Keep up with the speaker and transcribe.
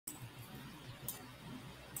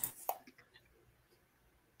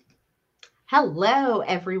Hello,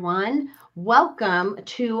 everyone. Welcome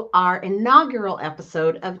to our inaugural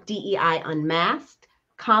episode of DEI Unmasked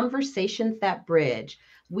Conversations That Bridge.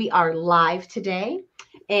 We are live today.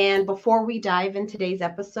 And before we dive in today's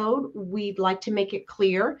episode, we'd like to make it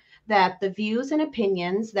clear that the views and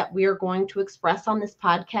opinions that we are going to express on this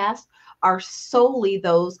podcast are solely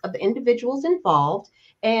those of the individuals involved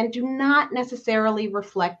and do not necessarily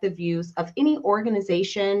reflect the views of any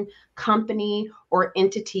organization, company, or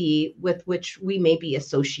entity with which we may be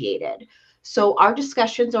associated. So, our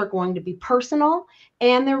discussions are going to be personal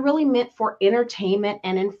and they're really meant for entertainment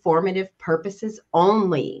and informative purposes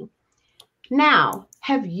only. Now,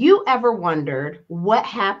 have you ever wondered what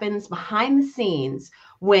happens behind the scenes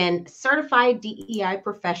when certified DEI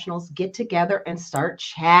professionals get together and start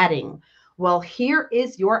chatting? Well, here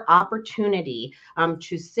is your opportunity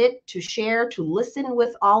to sit, to share, to listen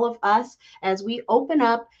with all of us as we open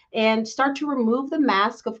up and start to remove the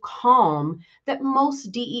mask of calm that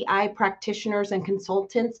most DEI practitioners and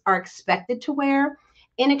consultants are expected to wear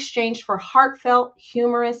in exchange for heartfelt,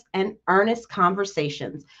 humorous, and earnest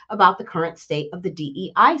conversations about the current state of the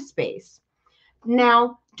DEI space.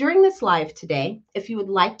 Now, during this live today, if you would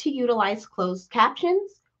like to utilize closed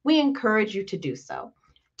captions, we encourage you to do so.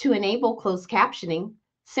 To enable closed captioning,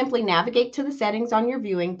 simply navigate to the settings on your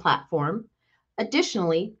viewing platform.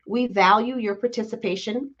 Additionally, we value your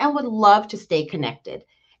participation and would love to stay connected.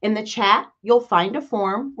 In the chat, you'll find a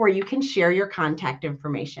form where you can share your contact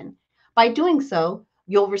information. By doing so,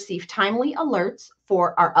 you'll receive timely alerts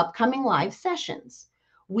for our upcoming live sessions.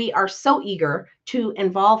 We are so eager to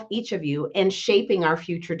involve each of you in shaping our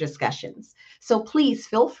future discussions. So please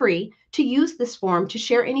feel free to use this form to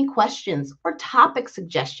share any questions or topic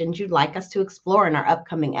suggestions you'd like us to explore in our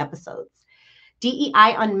upcoming episodes.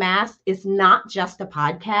 DEI Unmasked is not just a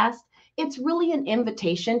podcast, it's really an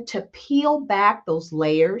invitation to peel back those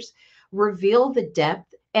layers, reveal the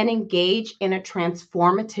depth, and engage in a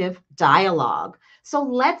transformative dialogue. So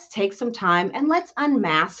let's take some time and let's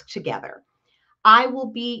unmask together. I will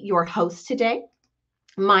be your host today.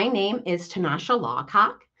 My name is Tanasha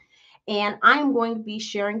Lawcock, and I'm going to be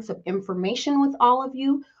sharing some information with all of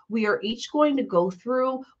you. We are each going to go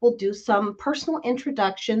through, we'll do some personal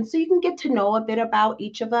introductions so you can get to know a bit about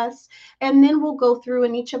each of us. And then we'll go through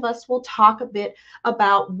and each of us will talk a bit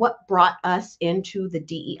about what brought us into the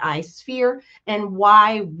DEI sphere and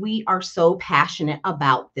why we are so passionate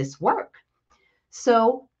about this work.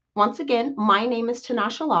 So once again, my name is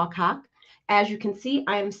Tanasha Lawcock. As you can see,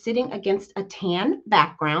 I am sitting against a tan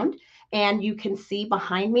background, and you can see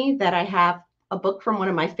behind me that I have a book from one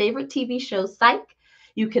of my favorite TV shows, Psych.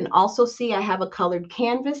 You can also see I have a colored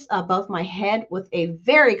canvas above my head with a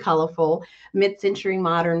very colorful mid-century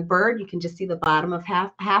modern bird. You can just see the bottom of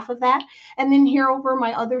half of that. And then here over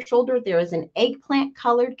my other shoulder, there is an eggplant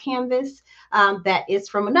colored canvas that is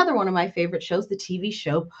from another one of my favorite shows, the TV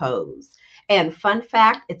show Pose. And fun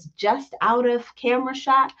fact, it's just out of camera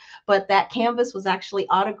shot, but that canvas was actually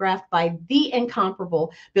autographed by the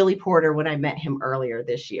incomparable Billy Porter when I met him earlier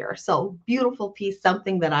this year. So beautiful piece,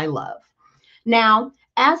 something that I love. Now,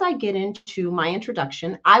 as I get into my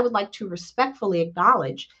introduction, I would like to respectfully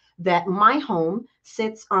acknowledge that my home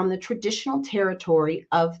sits on the traditional territory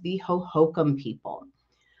of the Hohokam people.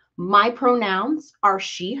 My pronouns are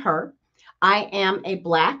she, her. I am a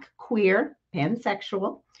Black, queer,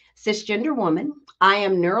 pansexual, cisgender woman. I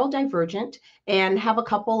am neurodivergent and have a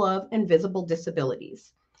couple of invisible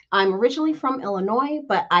disabilities. I'm originally from Illinois,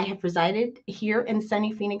 but I have resided here in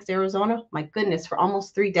sunny Phoenix, Arizona, my goodness, for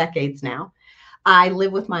almost 3 decades now. I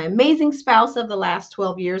live with my amazing spouse of the last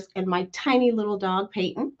 12 years and my tiny little dog,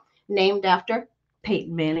 Peyton, named after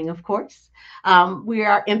Peyton Manning, of course. We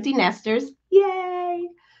are empty nesters. Yay!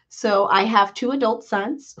 So I have 2 adult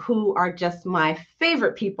sons who are just my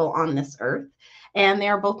favorite people on this earth. And they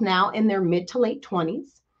are both now in their mid to late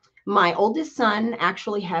 20s. My oldest son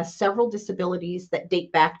actually has several disabilities that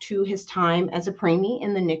date back to his time as a preemie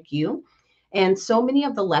in the NICU. And so many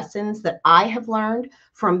of the lessons that I have learned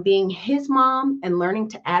from being his mom and learning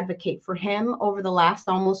to advocate for him over the last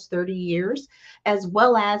almost 30 years, as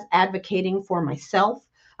well as advocating for myself,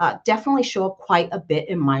 definitely show up quite a bit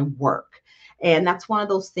in my work. And that's one of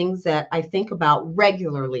those things that I think about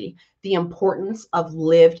regularly, the importance of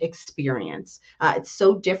lived experience. It's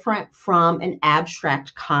so different from an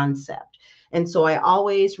abstract concept. And so I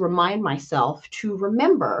always remind myself to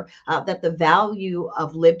remember that the value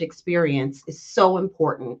of lived experience is so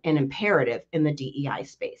important and imperative in the DEI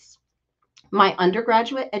space. My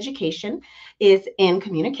undergraduate education is in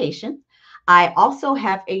communication. I also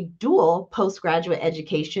have a dual postgraduate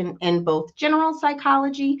education in both general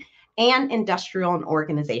psychology and industrial and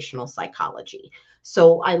organizational psychology.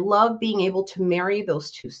 So I love being able to marry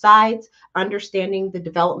those two sides, understanding the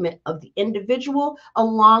development of the individual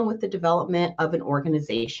along with the development of an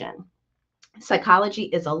organization. Psychology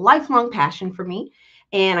is a lifelong passion for me,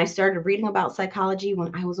 and I started reading about psychology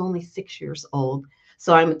when I was only 6 years old.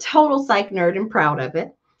 So I'm a total psych nerd and proud of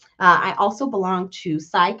it. I also belong to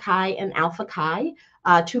Psi Chi and Alpha Chi,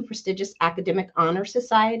 two prestigious academic honor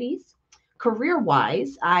societies. Career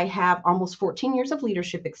wise, I have almost 14 years of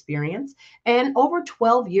leadership experience and over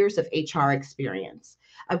 12 years of HR experience.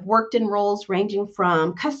 I've worked in roles ranging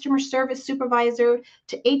from customer service supervisor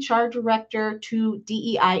to HR director to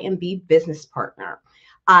DEI MB business partner.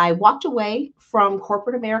 I walked away from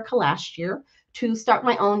corporate America last year to start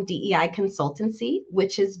my own DEI consultancy,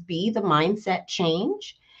 which is Be the Mindset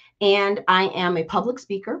Change. And I am a public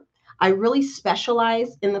speaker. I really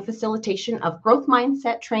specialize in the facilitation of growth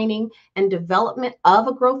mindset training and development of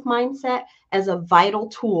a growth mindset as a vital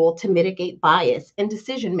tool to mitigate bias in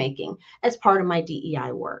decision making as part of my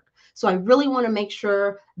DEI work. So I really want to make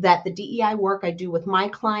sure that the DEI work I do with my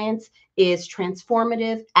clients is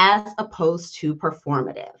transformative as opposed to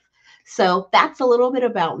performative. So that's a little bit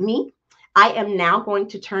about me. I am now going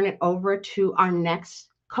to turn it over to our next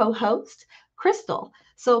co-host, Chrystal.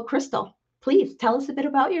 So Chrystal, please tell us a bit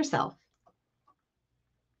about yourself.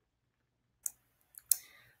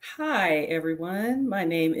 Hi, everyone. My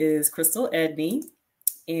name is Chrystal Edney,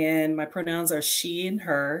 and my pronouns are she and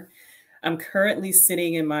her. I'm currently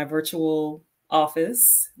sitting in my virtual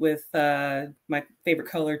office with my favorite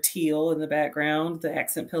color teal in the background, the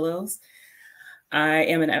accent pillows. I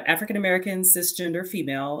am an African-American cisgender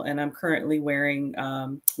female, and I'm currently wearing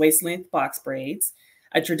waist-length box braids.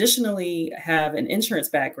 I traditionally have an insurance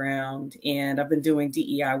background, and I've been doing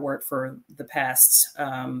DEI work for the past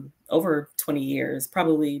over 20 years,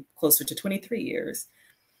 probably closer to 23 years.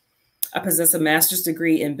 I possess a master's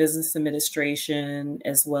degree in business administration,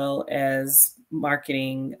 as well as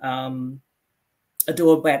marketing, a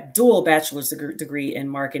dual bachelor's degree in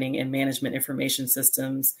marketing and management information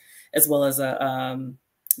systems, as well as a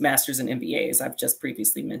master's in MBA, as I've just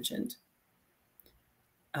previously mentioned.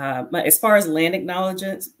 As far as land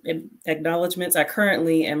acknowledgements, I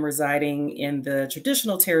currently am residing in the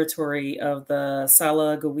traditional territory of the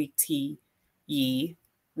Salagawikti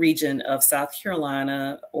region of South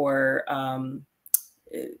Carolina, or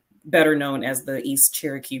better known as the East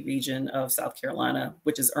Cherokee region of South Carolina,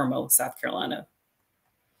 which is Irmo, South Carolina.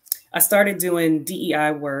 I started doing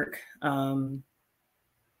DEI work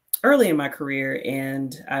early in my career,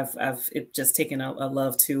 and I've just taken a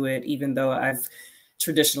love to it, even though I've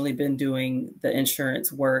traditionally been doing the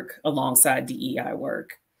insurance work alongside DEI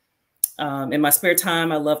work. In my spare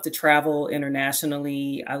time, I love to travel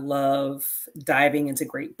internationally. I love diving into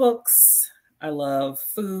great books. I love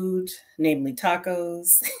food, namely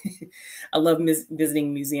tacos. I love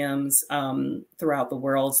visiting museums throughout the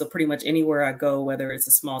world. So pretty much anywhere I go, whether it's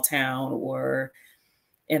a small town or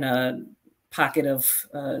in a pocket of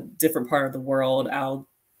a different part of the world, I'll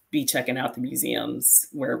be checking out the museums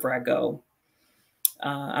wherever I go.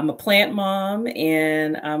 I'm a plant mom,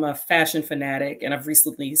 and I'm a fashion fanatic, and I've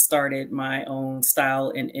recently started my own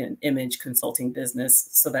style and image consulting business.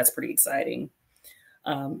 So that's pretty exciting.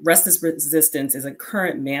 Rest is resistance is a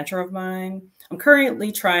current mantra of mine. I'm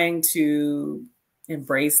currently trying to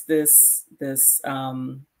embrace this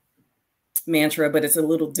mantra, but it's a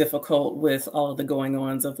little difficult with all of the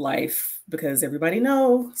going-ons of life, because everybody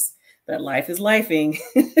knows that life is lifing.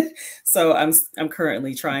 So I'm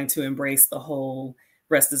currently trying to embrace the whole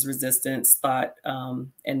rest is resistance thought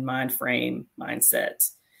and mind frame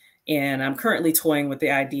mindset. And I'm currently toying with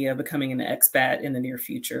the idea of becoming an expat in the near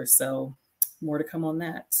future. So more to come on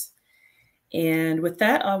that. And with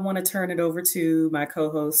that, I want to turn it over to my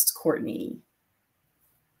co-host, Courtni.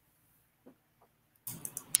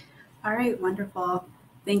 All right, wonderful.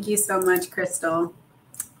 Thank you so much, Chrystal.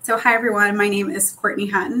 So hi, everyone. My name is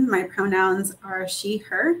Courtni Hatton. My pronouns are she,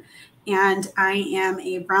 her, and I am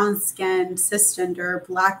a brown-skinned, cisgender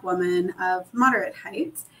Black woman of moderate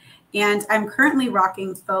height. And I'm currently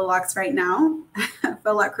rocking folx right now,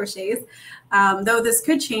 folx crochets. Though this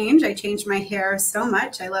could change. I changed my hair so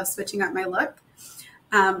much. I love switching up my look.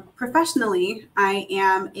 Professionally, I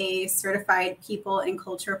am a certified people and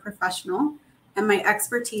culture professional, and my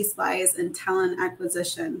expertise lies in talent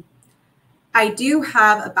acquisition. I do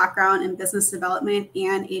have a background in business development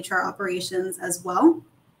and HR operations as well.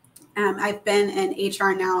 I've been in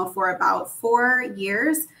HR now for about 4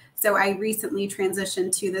 years, so I recently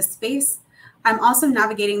transitioned to this space. I'm also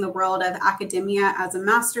navigating the world of academia as a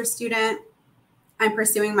master's student. I'm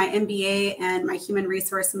pursuing my MBA and my human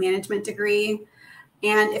resource management degree.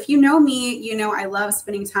 And if you know me, you know I love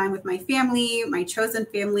spending time with my family, my chosen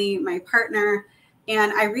family, my partner,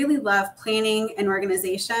 and I really love planning and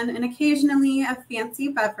organization and occasionally a fancy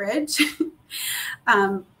beverage.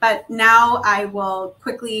 But now I will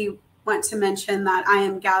quickly want to mention that I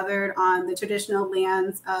am gathered on the traditional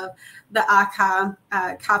lands of the Aka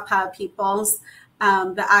Kappa peoples,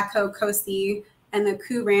 the Ako Kosi, and the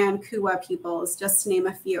Kuran Kuwa peoples, just to name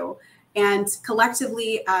a few. And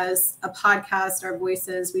collectively, as a podcast, our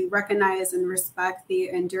voices, we recognize and respect the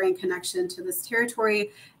enduring connection to this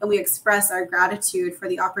territory, and we express our gratitude for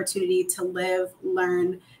the opportunity to live,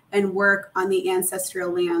 learn, and work on the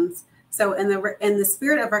ancestral lands. So in the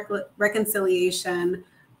spirit of reconciliation,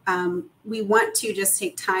 we want to just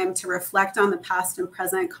take time to reflect on the past and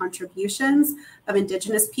present contributions of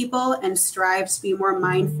Indigenous people and strive to be more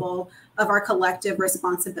mindful of our collective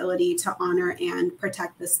responsibility to honor and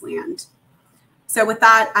protect this land. So with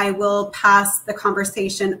that, I will pass the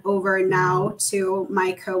conversation over now to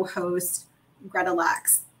my co-host, Greta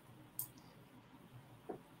Lax.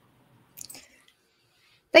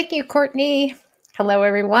 Thank you, Courtney. Hello,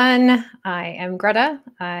 everyone. I am Greta.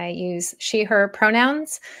 I use she, her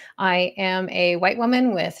pronouns. I am a white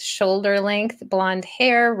woman with shoulder-length blonde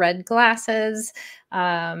hair, red glasses,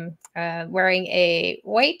 wearing a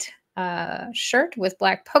white shirt with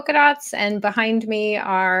black polka dots, and behind me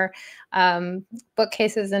are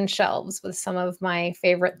bookcases and shelves with some of my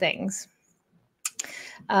favorite things.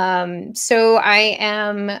 So I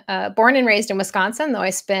am born and raised in Wisconsin, though I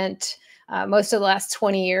spent most of the last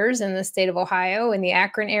 20 years in the state of Ohio in the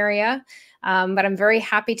Akron area. But I'm very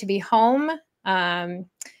happy to be home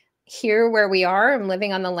here where we are. I'm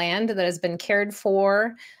living on the land that has been cared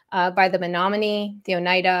for by the Menominee, the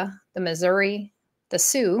Oneida, the Missouri, the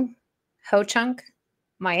Sioux, Ho-Chunk,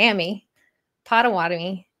 Miami,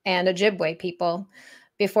 Potawatomi, and Ojibwe people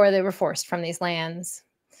before they were forced from these lands.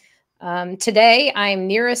 Today, I'm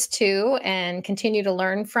nearest to and continue to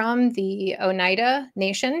learn from the Oneida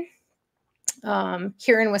Nation.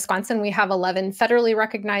 Here in Wisconsin, we have 11 federally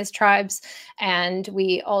recognized tribes, and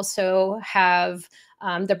we also have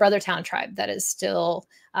the Brothertown tribe that is still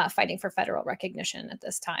fighting for federal recognition at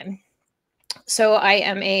this time. So I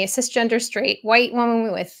am a cisgender straight white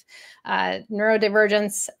woman with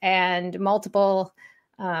neurodivergence and multiple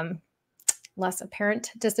less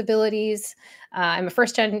apparent disabilities. I'm a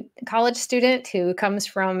first-gen college student who comes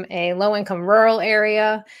from a low-income rural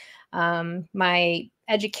area. My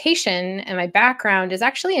education and my background is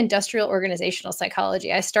actually industrial organizational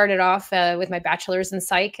psychology. I started off with my bachelor's in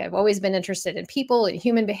psych. I've always been interested in people and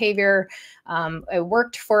human behavior. I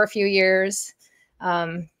worked for a few years.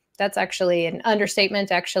 That's actually an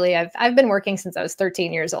understatement. Actually, I've been working since I was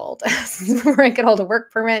 13 years old, where I could hold a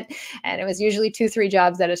work permit, and it was usually 2-3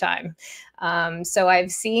 jobs at a time. So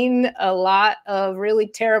I've seen a lot of really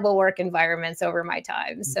terrible work environments over my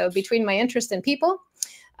time. So between my interest in people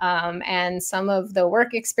and some of the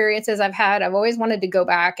work experiences I've had, I've always wanted to go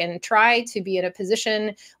back and try to be in a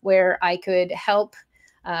position where I could help,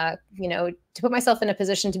 to put myself in a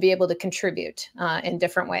position to be able to contribute in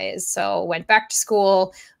different ways. So went back to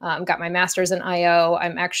school, got my master's in IO.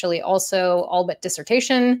 I'm actually also all but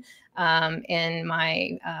dissertation in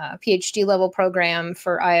my PhD level program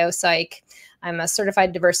for IO Psych. I'm a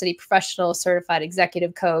certified diversity professional, certified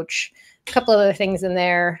executive coach, a couple other things in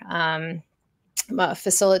there. I'm a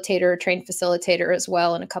facilitator, trained facilitator as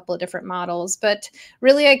well in a couple of different models. But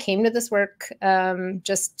really, I came to this work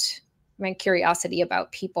just my curiosity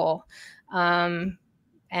about people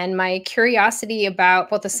and my curiosity about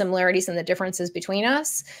both the similarities and the differences between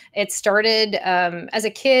us. It started as a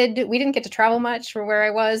kid. We didn't get to travel much from where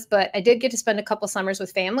I was, but I did get to spend a couple summers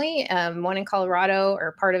with family, one in Colorado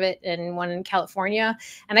or part of it, and one in California.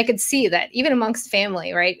 And I could see that even amongst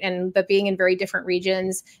family, right? But being in very different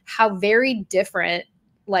regions, how very different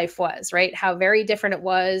life was, right? How very different it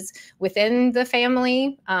was within the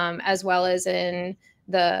family, as well as in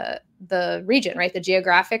the region, right? The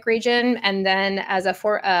geographic region. And then as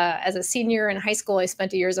a senior in high school, I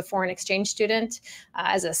spent a year as a foreign exchange student.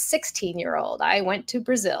 As a 16-year-old, I went to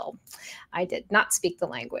Brazil. I did not speak the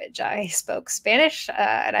language. I spoke Spanish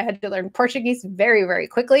and I had to learn Portuguese very, very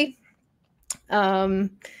quickly. And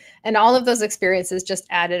all of those experiences just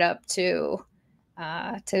added up to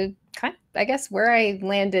kind of, I guess, where I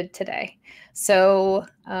landed today. So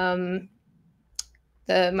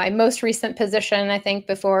my most recent position, I think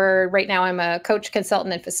right now I'm a coach,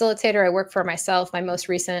 consultant, and facilitator. I work for myself. My most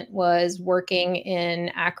recent was working in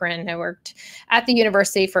Akron. I worked at the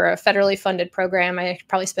university for a federally funded program. I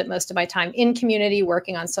probably spent most of my time in community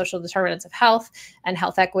working on social determinants of health and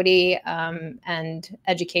health equity and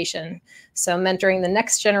education. So mentoring the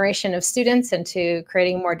next generation of students into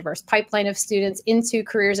creating a more diverse pipeline of students into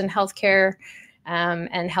careers in healthcare,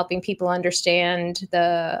 and helping people understand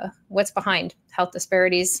what's behind health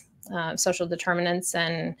disparities, social determinants,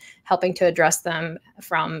 and helping to address them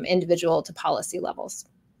from individual to policy levels.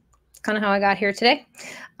 It's kind of how I got here today.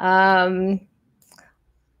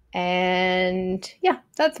 And yeah,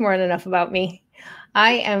 that's more than enough about me.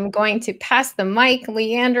 I am going to pass the mic.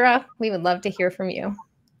 Leandra, we would love to hear from you.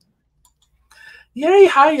 Yay,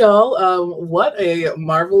 hi y'all. What a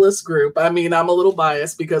marvelous group. I mean, I'm a little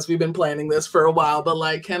biased because we've been planning this for a while, but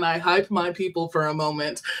like, can I hype my people for a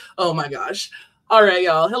moment? Oh my gosh. All right,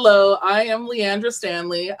 y'all. Hello, I am Leandra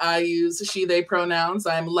Stanley. I use she, they pronouns.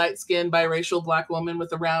 I'm light-skinned, biracial Black woman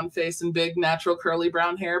with a round face and big, natural, curly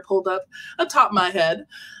brown hair pulled up atop my head.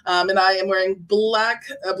 And I am wearing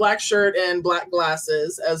a black shirt and black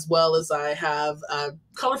glasses, as well as I have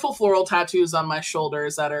colorful floral tattoos on my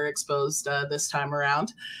shoulders that are exposed this time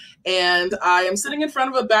around. And I am sitting in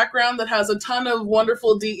front of a background that has a ton of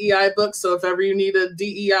wonderful DEI books. So if ever you need a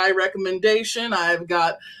DEI recommendation, I've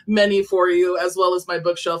got many for you, as well as my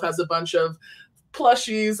bookshelf has a bunch of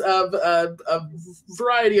plushies of a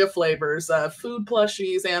variety of flavors, food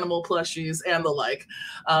plushies, animal plushies, and the like.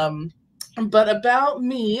 But about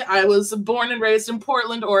me, I was born and raised in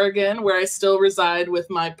Portland, Oregon, where I still reside with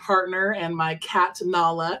my partner and my cat,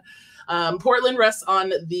 Nala. Portland rests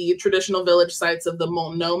on the traditional village sites of the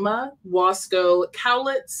Multnomah, Wasco,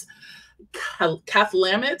 Cowlitz,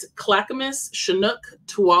 Cathlamet, Clackamas, Chinook,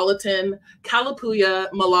 Tualatin, Kalapuya,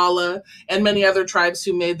 Malala, and many other tribes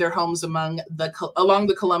who made their homes along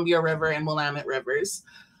the Columbia River and Willamette rivers.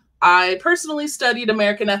 I personally studied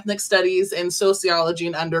American Ethnic Studies and sociology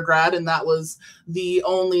in undergrad, and that was the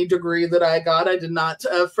only degree that I got. I did not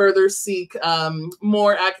further seek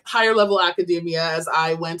more higher level academia, as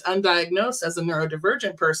I went undiagnosed as a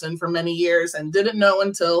neurodivergent person for many years and didn't know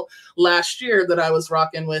until last year that I was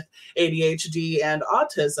rocking with ADHD and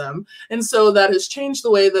autism. And so that has changed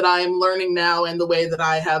the way that I am learning now and the way that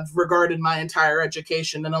I have regarded my entire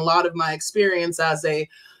education. And a lot of my experience as a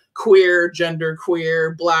queer,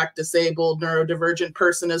 genderqueer, Black, disabled, neurodivergent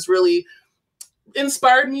person has really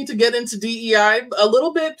inspired me to get into DEI a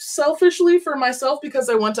little bit selfishly for myself, because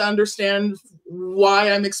I want to understand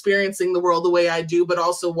why I'm experiencing the world the way I do, but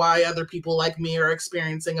also why other people like me are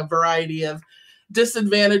experiencing a variety of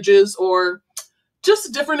disadvantages or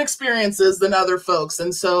just different experiences than other folks.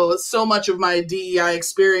 And so much of my DEI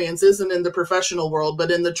experience isn't in the professional world,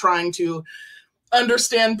 but in the trying to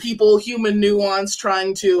understand people, human nuance,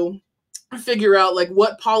 trying to figure out like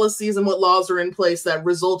what policies and what laws are in place that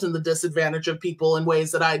result in the disadvantage of people in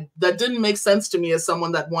ways that didn't make sense to me as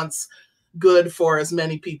someone that wants good for as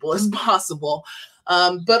many people as possible.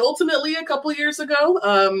 But ultimately, a couple years ago,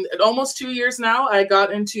 almost 2 years now, I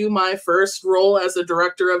got into my first role as a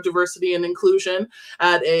director of diversity and inclusion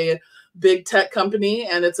at a big tech company,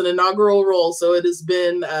 and it's an inaugural role. So it has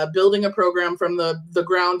been building a program from the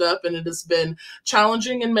ground up, and it has been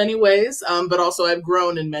challenging in many ways, but also I've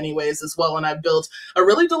grown in many ways as well. And I've built a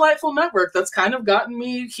really delightful network that's kind of gotten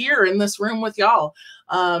me here in this room with y'all.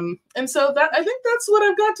 And so I think that's what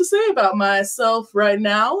I've got to say about myself right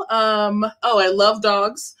now. Oh, I love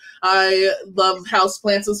dogs. I love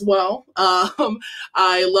houseplants as well.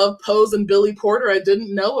 I love Pose and Billy Porter. I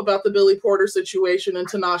didn't know about the Billy Porter situation in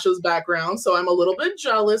Tanasha's background, so I'm a little bit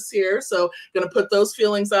jealous here. So gonna put those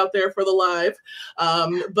feelings out there for the live.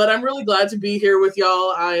 But I'm really glad to be here with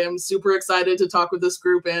y'all. I am super excited to talk with this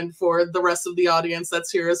group and for the rest of the audience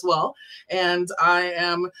that's here as well. And I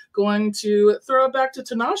am going to throw it back to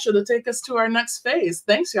Tanasha to take us to our next phase.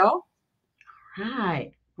 Thanks, y'all. All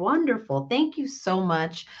right. Wonderful. Thank you so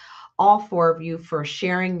much, all four of you, for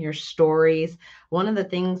sharing your stories. One of the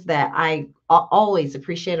things that I always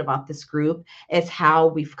appreciate about this group is how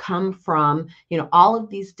we've come from, all of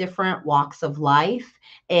these different walks of life.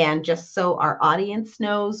 And just so our audience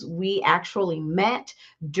knows, we actually met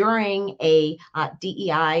during a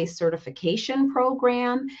DEI certification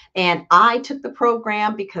program. And I took the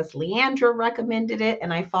program because Leandra recommended it,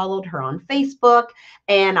 and I followed her on Facebook.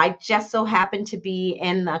 And I just so happened to be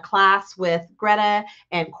in a class with Greta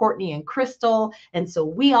and Courtni and Chrystal. And so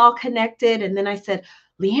we all connected. And then I said,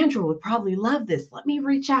 Leandra would probably love this. Let me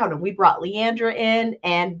reach out. And we brought Leandra in,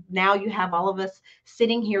 and now you have all of us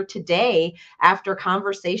sitting here today after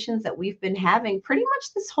conversations that we've been having pretty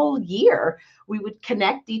much this whole year. We would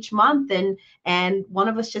connect each month, and one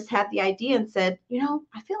of us just had the idea and said,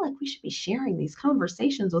 I feel like we should be sharing these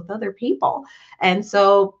conversations with other people. And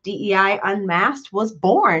so DEI Unmasked was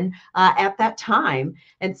born at that time.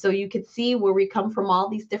 And so you could see where we come from, all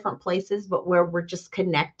these different places, but where we're just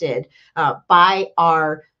connected by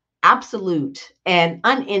our absolute and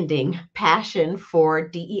unending passion for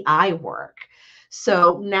DEI work.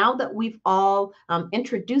 So now that we've all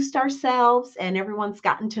introduced ourselves and everyone's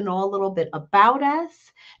gotten to know a little bit about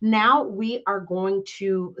us, now we are going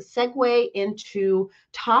to segue into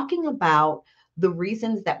talking about the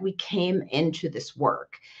reasons that we came into this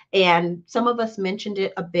work. And some of us mentioned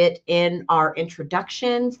it a bit in our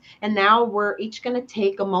introductions. And now we're each going to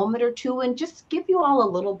take a moment or two and just give you all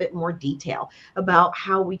a little bit more detail about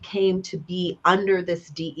how we came to be under this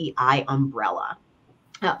DEI umbrella.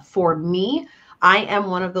 For me, I am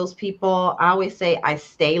one of those people, I always say I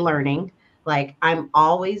stay learning. Like, I'm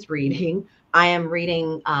always reading. I am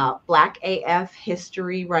reading Black AF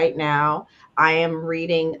history right now. I am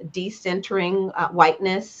reading Decentering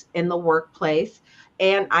Whiteness in the Workplace.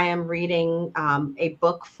 And I am reading a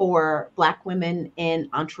book for Black women in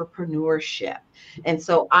entrepreneurship. And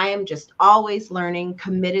so I am just always learning,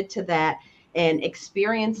 committed to that, and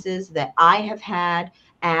experiences that I have had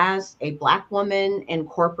as a Black woman in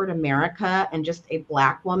corporate America and just a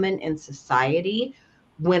Black woman in society.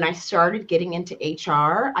 When I started getting into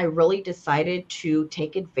HR, I really decided to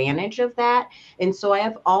take advantage of that. And so I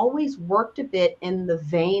have always worked a bit in the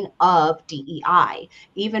vein of DEI.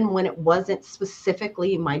 Even when it wasn't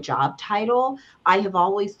specifically my job title, I have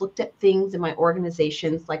always looked at things in my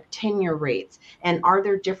organizations like tenure rates. And are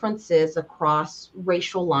there differences across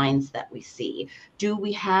racial lines that we see? Do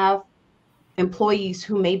we have employees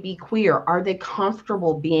who may be queer? Are they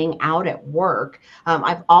comfortable being out at work?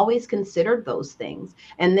 I've always considered those things.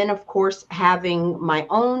 And then, of course, having my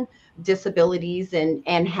own disabilities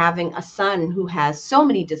and having a son who has so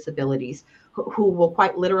many disabilities, who will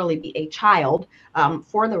quite literally be a child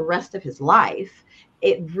for the rest of his life,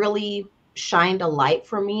 it really shined a light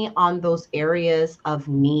for me on those areas of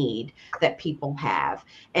need that people have.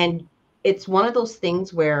 And it's one of those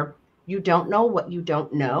things where you don't know what you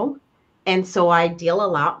don't know. And so I deal a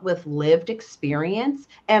lot with lived experience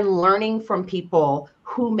and learning from people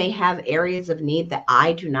who may have areas of need that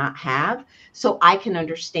I do not have, so I can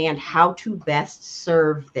understand how to best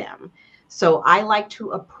serve them. So I like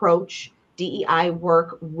to approach DEI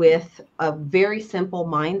work with a very simple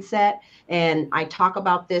mindset. And I talk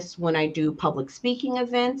about this when I do public speaking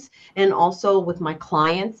events and also with my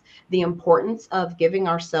clients, the importance of giving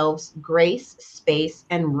ourselves grace, space,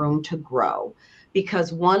 and room to grow.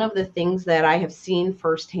 Because one of the things that I have seen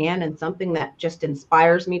firsthand, and something that just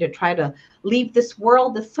inspires me to try to leave this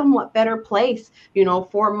world a somewhat better place,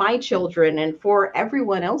 for my children and for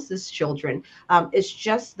everyone else's children, is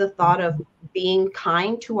just the thought of being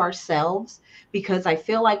kind to ourselves. Because I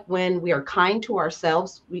feel like when we are kind to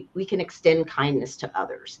ourselves, we can extend kindness to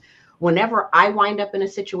others. Whenever I wind up in a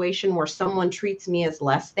situation where someone treats me as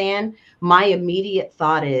less than, my immediate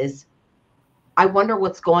thought is, I wonder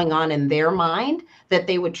what's going on in their mind that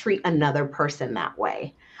they would treat another person that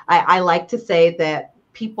way. I like to say that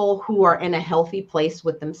people who are in a healthy place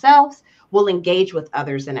with themselves will engage with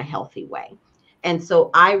others in a healthy way. And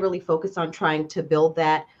so I really focus on trying to build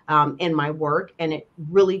that in my work. And it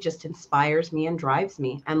really just inspires me and drives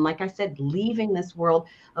me. And like I said, leaving this world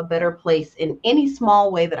a better place in any small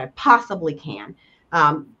way that I possibly can.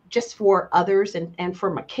 Just for others and for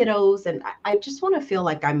my kiddos. And I just want to feel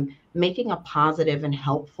like I'm making a positive and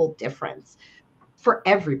helpful difference for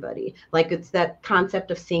everybody. Like, it's that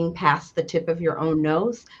concept of seeing past the tip of your own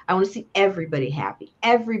nose. I want to see everybody happy.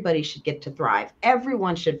 Everybody should get to thrive.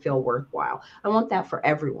 Everyone should feel worthwhile. I want that for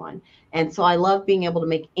everyone. And so I love being able to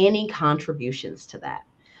make any contributions to that.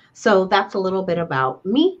 So that's a little bit about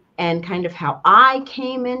me and kind of how I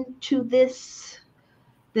came into this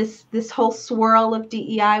whole swirl of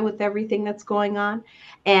DEI with everything that's going on.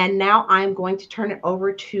 And now I'm going to turn it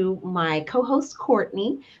over to my co-host,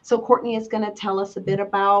 Courtni. So Courtni is going to tell us a bit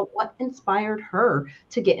about what inspired her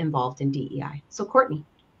to get involved in DEI. So Courtni.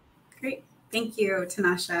 Great. Thank you,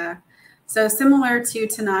 Tanasha. So similar to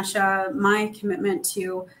Tanasha, my commitment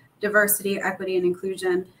to diversity, equity, and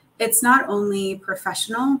inclusion, it's not only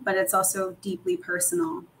professional, but it's also deeply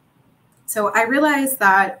personal. So I realized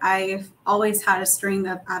that I've always had a string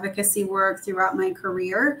of advocacy work throughout my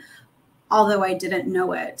career, although I didn't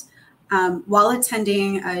know it. While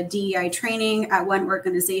attending a DEI training at one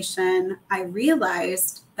organization, I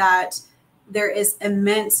realized that there is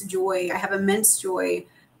immense joy. I have immense joy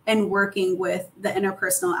in working with the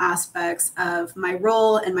interpersonal aspects of my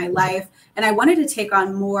role and my life. And I wanted to take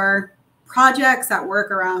on more projects that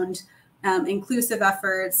work around inclusive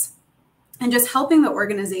efforts and just helping the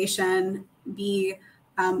organization be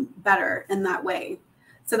better in that way.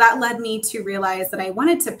 So that led me to realize that I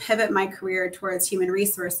wanted to pivot my career towards human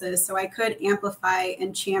resources so I could amplify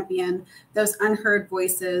and champion those unheard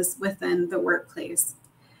voices within the workplace.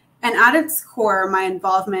 And at its core, my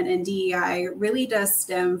involvement in DEI really does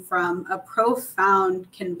stem from a profound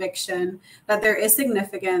conviction that there is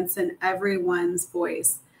significance in everyone's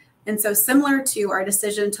voice. And so similar to our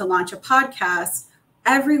decision to launch a podcast,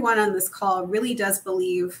 everyone on this call really does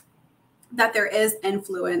believe that there is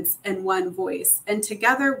influence in one voice, and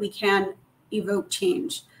together we can evoke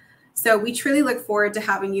change. So we truly look forward to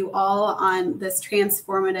having you all on this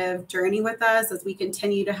transformative journey with us as we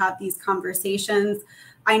continue to have these conversations.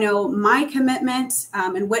 I know my commitment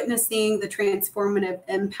in witnessing the transformative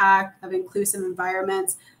impact of inclusive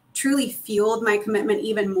environments truly fueled my commitment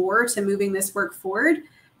even more to moving this work forward.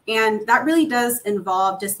 And that really does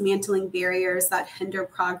involve dismantling barriers that hinder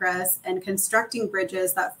progress and constructing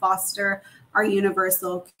bridges that foster our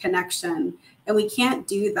universal connection. And we can't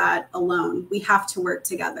do that alone. We have to work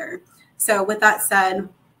together. So with that said,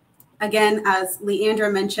 again, as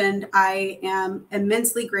Leandra mentioned, I am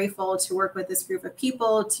immensely grateful to work with this group of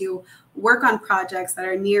people to work on projects that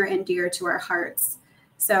are near and dear to our hearts.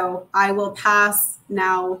 So I will pass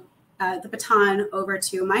now the baton over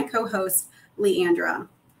to my co-host, Leandra.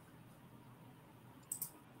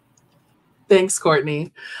 Thanks,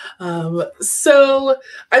 Courtney. So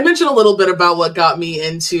I mentioned a little bit about what got me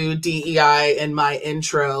into DEI in my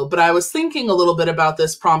intro, but I was thinking a little bit about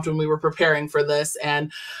this prompt when we were preparing for this.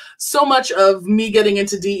 And so much of me getting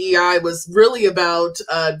into DEI was really about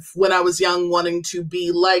when I was young, wanting to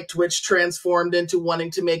be liked, which transformed into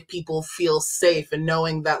wanting to make people feel safe and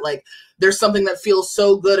knowing that like there's something that feels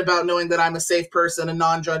so good about knowing that I'm a safe person, a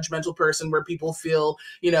non-judgmental person where people feel,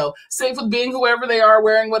 you know, safe with being whoever they are,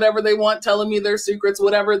 wearing whatever they want, telling me their secrets,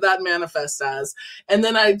 whatever that manifests as. And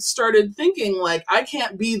then I started thinking like, I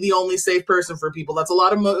can't be the only safe person for people. That's a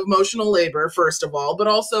lot of emotional labor, first of all, but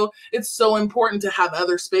also it's so important to have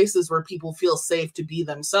other spaces where people feel safe to be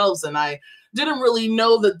themselves. And I didn't really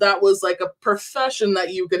know that that was like a profession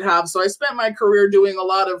that you could have. So I spent my career doing a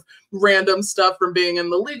lot of random stuff, from being in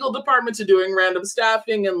the legal department to doing random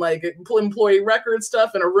staffing and like employee record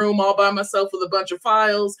stuff in a room all by myself with a bunch of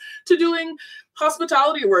files, to doing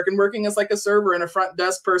hospitality work and working as like a server and a front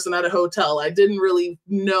desk person at a hotel. I didn't really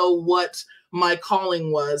know what my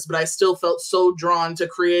calling was, but I still felt so drawn to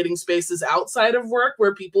creating spaces outside of work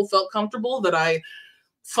where people felt comfortable that I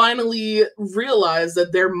finally realized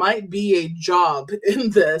that there might be a job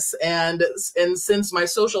in this. And since my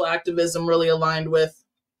social activism really aligned with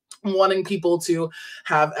wanting people to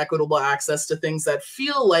have equitable access to things that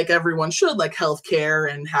feel like everyone should, like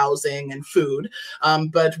healthcare and housing and food.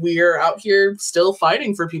 But we are out here still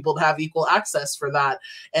fighting for people to have equal access for that,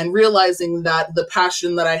 and realizing that the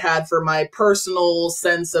passion that I had for my personal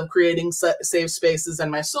sense of creating safe spaces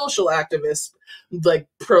and my social activist, like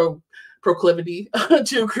proclivity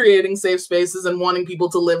to creating safe spaces and wanting people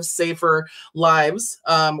to live safer lives,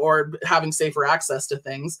 or having safer access to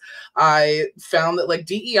things, I found that like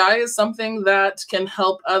DEI is something that can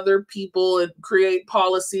help other people create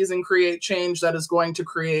policies and create change that is going to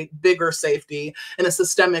create bigger safety in a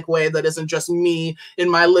systemic way that isn't just me in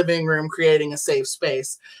my living room creating a safe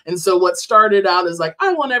space. And so what started out as like,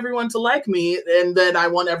 I want everyone to like me, and then I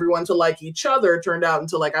want everyone to like each other, turned out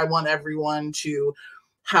into like, I want everyone to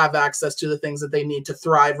have access to the things that they need to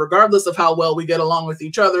thrive, regardless of how well we get along with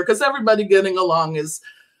each other, because everybody getting along is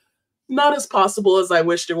not as possible as I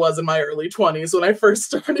wished it was in my early 20s when I first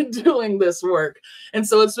started doing this work. And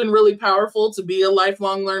so it's been really powerful to be a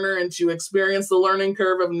lifelong learner and to experience the learning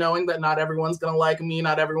curve of knowing that not everyone's going to like me,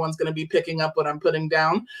 not everyone's going to be picking up what I'm putting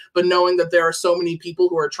down, but knowing that there are so many people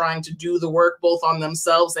who are trying to do the work both on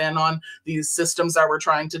themselves and on these systems that we're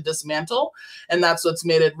trying to dismantle. And that's what's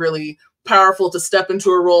made it really powerful to step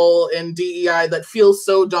into a role in DEI that feels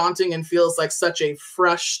so daunting and feels like such a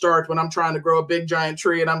fresh start when I'm trying to grow a big giant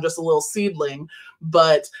tree and I'm just a little seedling.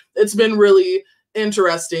 But it's been really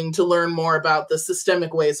interesting to learn more about the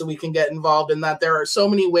systemic ways that we can get involved, in that there are so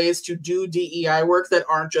many ways to do DEI work that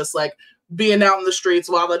aren't just like being out in the streets.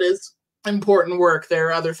 While it is important work, there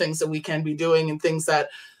are other things that we can be doing, and things that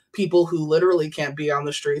people who literally can't be on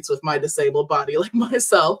the streets with my disabled body like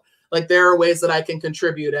myself, like there are ways that I can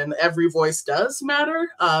contribute, and every voice does matter.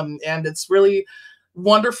 And it's really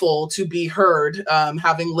wonderful to be heard,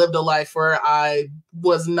 having lived a life where I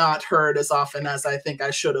was not heard as often as I think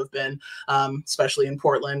I should have been, especially in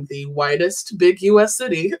Portland, the whitest big US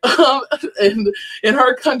city in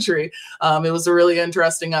our country. It was a really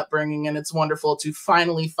interesting upbringing, and it's wonderful to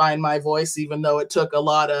finally find my voice, even though it took a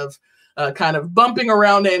lot of kind of bumping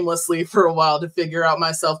around aimlessly for a while to figure out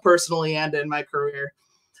myself personally and in my career.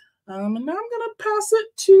 And now I'm going to pass it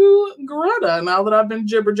to Greta now that I've been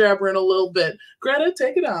jibber jabbering a little bit. Greta,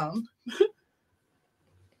 take it on.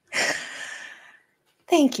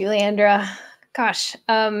 Thank you, Leandra. Gosh.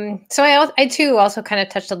 So I too also kind of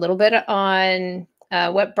touched a little bit on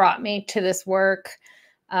what brought me to this work.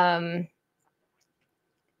 But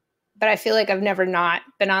I feel like I've never not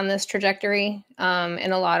been on this trajectory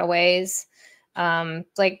in a lot of ways.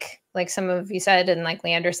 Like some of you said, and like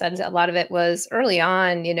Leandra said, a lot of it was early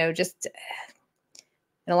on, you know, just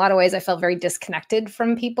in a lot of ways, I felt very disconnected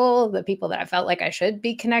from people, the people that I felt like I should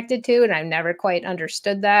be connected to. And I've never quite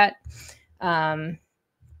understood that.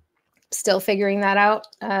 Still figuring that out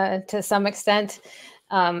to some extent.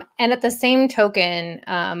 And at the same token,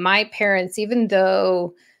 my parents, even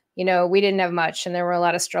though, you know, we didn't have much and there were a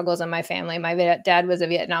lot of struggles in my family, my dad was a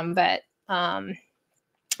Vietnam vet.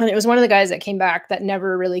 And it was one of the guys that came back that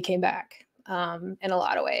never really came back in a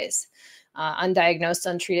lot of ways. Undiagnosed,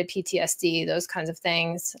 untreated PTSD, those kinds of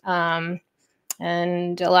things. And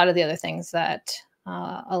a lot of the other things that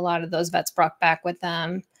a lot of those vets brought back with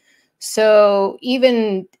them. So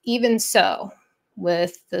even so,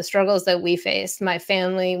 with the struggles that we faced, my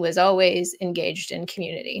family was always engaged in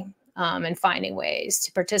community and finding ways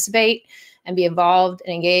to participate and be involved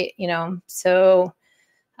and engage, you know, so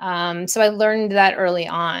I learned that early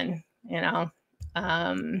on, you know,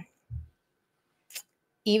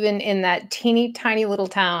 even in that teeny tiny little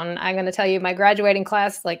town. I'm going to tell you, my graduating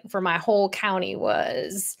class, like for my whole county,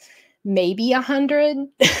 was maybe 100.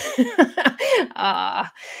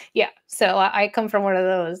 Yeah. So I come from one of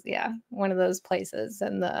those places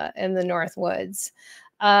in the North Woods.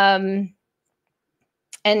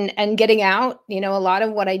 And getting out, you know, a lot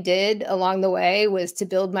of what I did along the way was to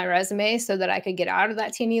build my resume so that I could get out of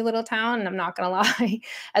that teeny little town. And I'm not going to lie,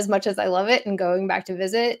 as much as I love it and going back to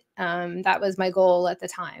visit, that was my goal at the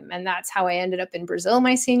time. And that's how I ended up in Brazil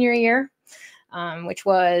my senior year, which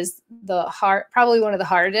was probably one of the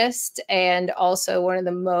hardest and also one of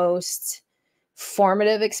the most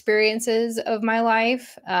formative experiences of my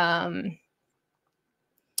life.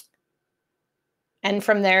 And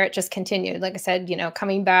from there, it just continued. Like I said, you know,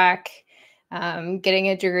 coming back, getting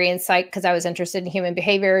a degree in psych because I was interested in human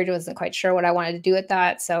behavior. I wasn't quite sure what I wanted to do with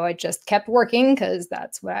that. So I just kept working because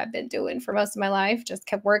that's what I've been doing for most of my life. Just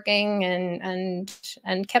kept working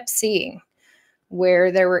and kept seeing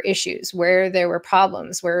where there were issues, where there were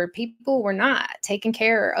problems, where people were not taking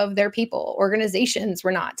care of their people. Organizations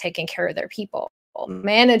were not taking care of their people.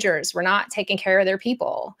 Managers were not taking care of their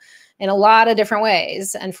people in a lot of different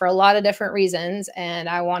ways and for a lot of different reasons. And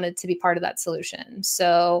I wanted to be part of that solution.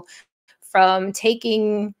 So from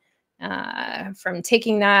taking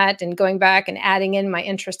that and going back and adding in my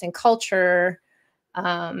interest in culture, you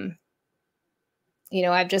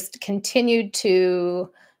know, I've just continued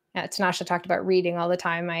to, Tanasha talked about reading all the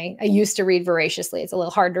time. I used to read voraciously. It's a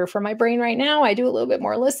little harder for my brain right now. I do a little bit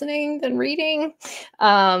more listening than reading.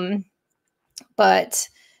 But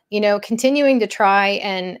you know, continuing to try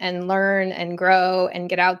and learn and grow and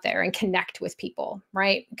get out there and connect with people,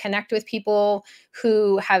 right? Connect with people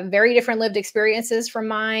who have very different lived experiences from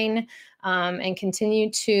mine, and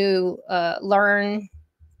continue to learn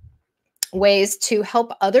ways to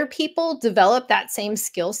help other people develop that same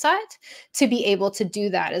skill set to be able to do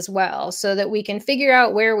that as well, so that we can figure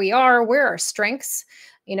out where we are, where our strengths,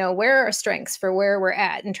 you know, where are our strengths for where we're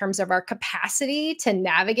at in terms of our capacity to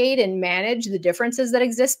navigate and manage the differences that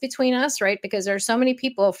exist between us, right? Because there are so many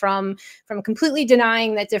people from completely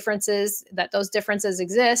denying that those differences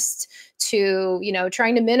exist to, you know,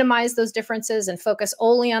 trying to minimize those differences and focus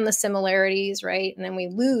only on the similarities, right? And then we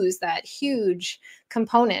lose that huge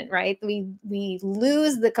component, right? We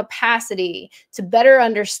lose the capacity to better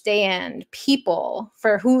understand people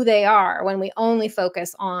for who they are when we only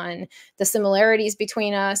focus on the similarities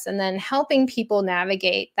between us and then helping people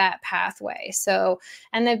navigate that pathway. So,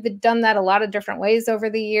 and they've done that a lot of different ways over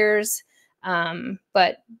the years.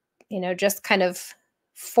 But, you know, just kind of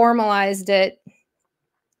formalized it,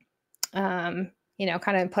 you know,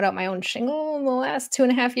 kind of put out my own shingle in the last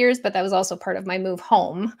 2.5 years, but that was also part of my move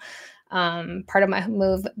home. Part of my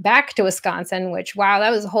move back to Wisconsin, which, wow,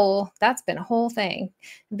 that's been a whole thing.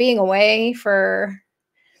 Being away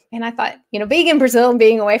and I thought, you know, being in Brazil and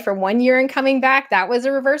being away for 1 year and coming back, that was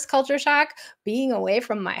a reverse culture shock. Being away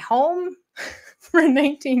from my home, for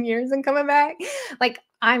 19 years and coming back. Like,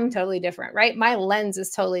 I'm totally different, right? My lens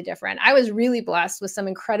is totally different. I was really blessed with some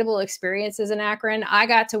incredible experiences in Akron. I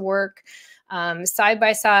got to work side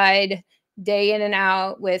by side, day in and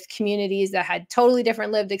out with communities that had totally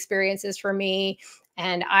different lived experiences for me.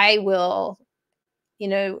 And I will,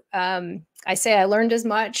 I say I learned as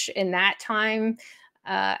much in that time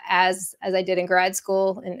as I did in grad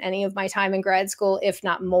school, in any of my time in grad school, if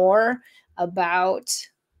not more, about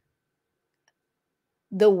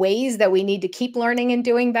the ways that we need to keep learning and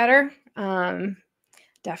doing better.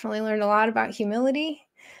 Definitely learned a lot about humility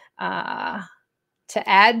to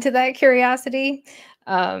add to that curiosity.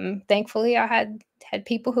 Thankfully, I had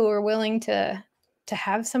people who were willing to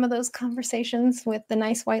have some of those conversations with the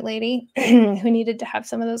nice white lady who needed to have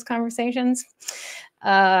some of those conversations.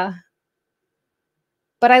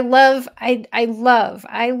 But I love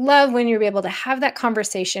when you're able to have that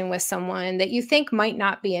conversation with someone that you think might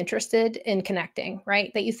not be interested in connecting,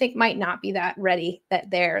 right? That you think might not be that ready,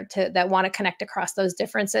 that want to connect across those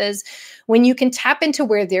differences. When you can tap into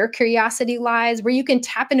where their curiosity lies, where you can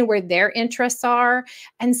tap into where their interests are,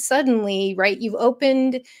 and suddenly, right, you've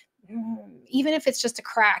opened, even if it's just a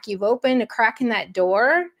crack, you've opened a crack in that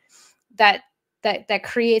door that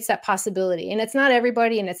creates that possibility. And it's not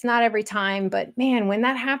everybody and it's not every time, but man, when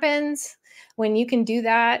that happens, when you can do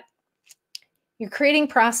that, you're creating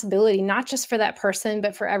possibility, not just for that person,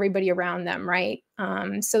 but for everybody around them. Right.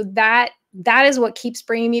 So that is what keeps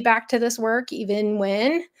bringing me back to this work, even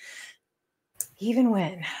when,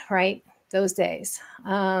 right. Those days.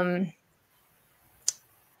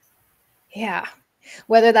 Yeah.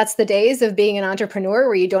 Whether that's the days of being an entrepreneur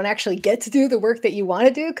where you don't actually get to do the work that you want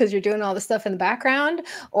to do because you're doing all the stuff in the background,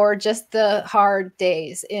 or just the hard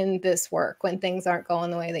days in this work when things aren't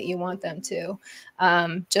going the way that you want them to.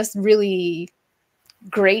 Just really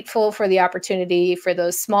grateful for the opportunity, for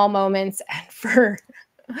those small moments, and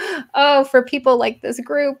for people like this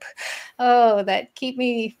group, that keep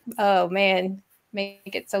me,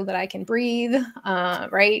 make it so that I can breathe,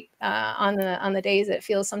 right? On the days that it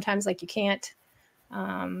feels sometimes like you can't.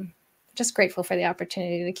 Just grateful for the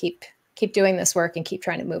opportunity to keep doing this work and keep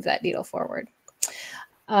trying to move that needle forward.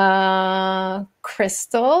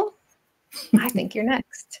 Chrystal, I think you're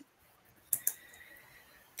next.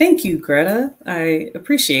 Thank you, Greta. I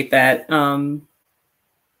appreciate that. And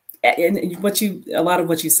a lot of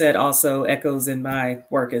what you said also echoes in my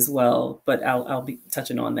work as well, but I'll be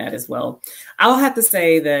touching on that as well. I'll have to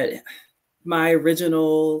say that my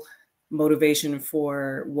original motivation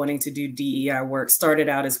for wanting to do DEI work started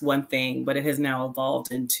out as one thing, but it has now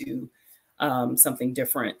evolved into something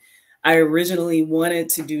different. I originally wanted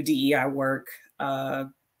to do DEI work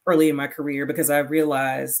early in my career because I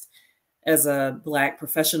realized, as a Black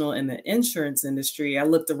professional in the insurance industry, I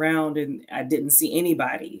looked around and I didn't see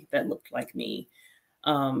anybody that looked like me.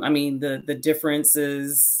 I mean, the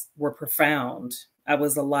differences were profound. I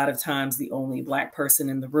was a lot of times the only Black person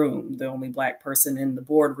in the room, the only Black person in the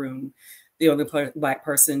boardroom, the only Black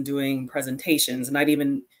person doing presentations, not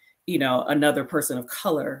even, another person of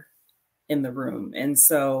color in the room. And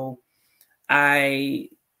so I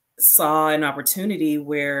saw an opportunity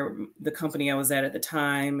where the company I was at the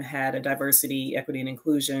time had a diversity, equity, and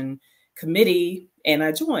inclusion committee, and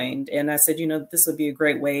I joined. And I said, this would be a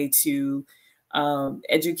great way to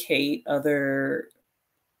educate other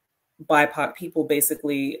BIPOC people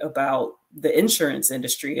basically about the insurance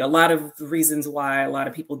industry. A lot of the reasons why a lot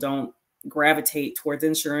of people don't gravitate towards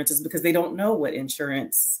insurance is because they don't know what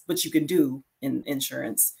you can do in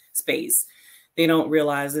insurance space. They don't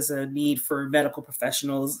realize there's a need for medical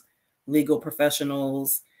professionals, legal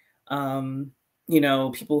professionals,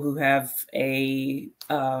 people who have a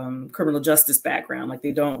criminal justice background. Like,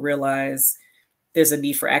 they don't realize there's a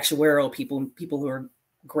need for actuarial people who are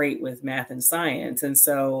great with math and science. And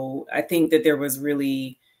so I think that there was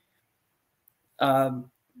really a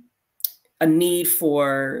need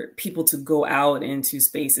for people to go out into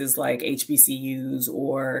spaces like HBCUs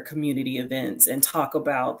or community events and talk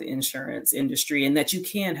about the insurance industry, and that you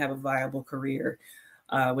can have a viable career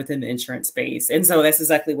within the insurance space. And so that's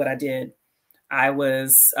exactly what I did. I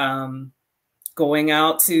was going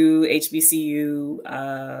out to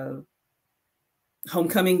HBCU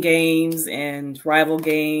homecoming games and rival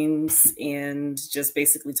games, and just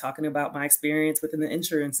basically talking about my experience within the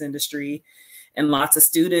insurance industry. And lots of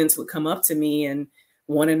students would come up to me and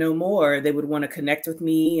want to know more. They would want to connect with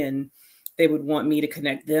me, and they would want me to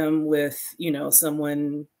connect them with,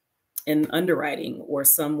 someone in underwriting or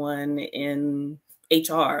someone in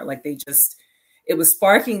HR. Like, it was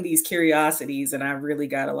sparking these curiosities, and I really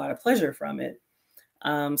got a lot of pleasure from it.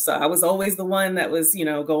 So I was always the one that was,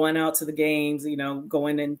 going out to the games,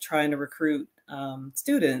 going and trying to recruit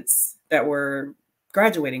students that were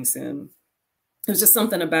graduating soon. It was just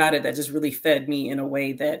something about it that just really fed me in a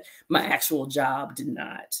way that my actual job did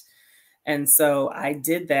not. And so I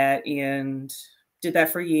did that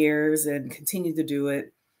for years and continued to do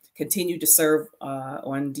it, continued to serve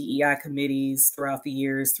on DEI committees throughout the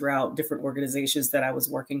years, throughout different organizations that I was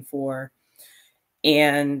working for.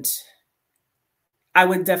 And I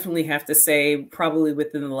would definitely have to say probably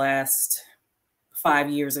within the last 5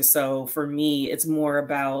 years or so, for me, it's more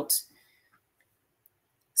about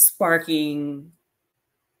sparking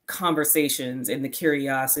conversations and the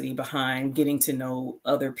curiosity behind getting to know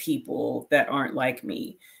other people that aren't like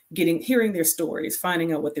me, hearing their stories,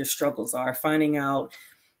 finding out what their struggles are, finding out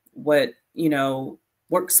what,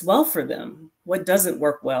 works well for them, what doesn't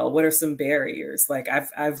work well, what are some barriers. Like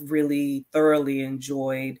I've really thoroughly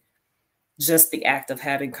enjoyed just the act of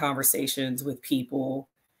having conversations with people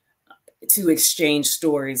to exchange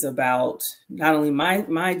stories about not only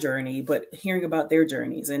my journey, but hearing about their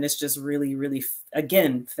journeys. And it's just really, really,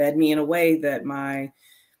 again, fed me in a way that my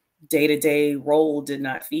day-to-day role did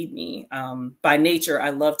not feed me. By nature, I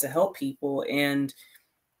love to help people. And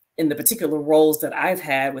in the particular roles that I've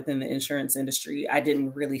had within the insurance industry, I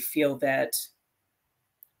didn't really feel that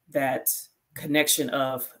connection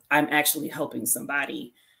of I'm actually helping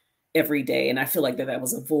somebody every day. And I feel like that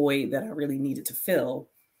was a void that I really needed to fill.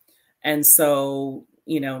 And so,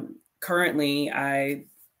 currently I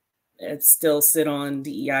still sit on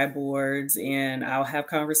DEI boards and I'll have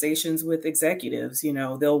conversations with executives.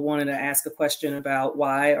 They'll want to ask a question about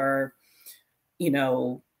why are,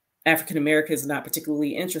 African Americans not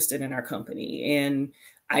particularly interested in our company. And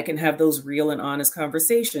I can have those real and honest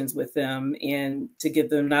conversations with them and to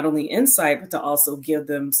give them not only insight, but to also give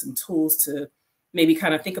them some tools to maybe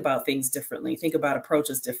kind of think about things differently, think about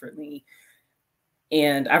approaches differently.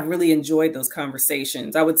 And I've really enjoyed those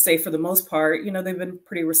conversations. I would say for the most part, they've been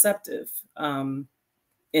pretty receptive in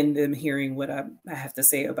them hearing what I have to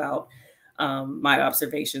say about my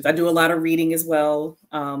observations. I do a lot of reading as well,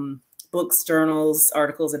 books, journals,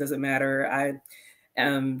 articles, it doesn't matter. I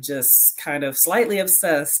am just kind of slightly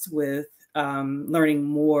obsessed with learning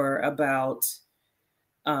more about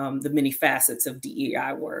the many facets of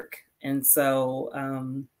DEI work. And so,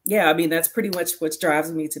 that's pretty much what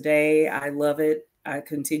drives me today. I love it. I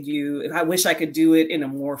wish I could do it in a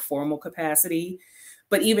more formal capacity,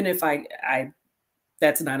 but even if I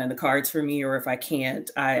that's not in the cards for me, or if I can't,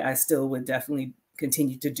 I still would definitely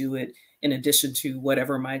continue to do it in addition to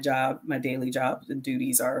whatever my daily job and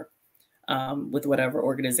duties are with whatever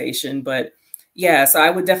organization. But yeah, so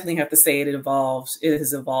I would definitely have to say it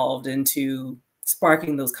has evolved into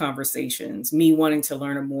sparking those conversations, me wanting to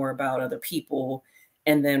learn more about other people,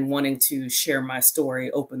 and then wanting to share my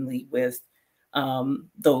story openly with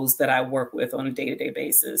those that I work with on a day-to-day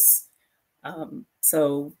basis.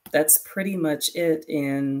 So that's pretty much it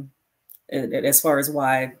as far as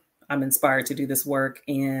why I'm inspired to do this work.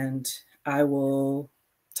 And I will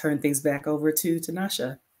turn things back over to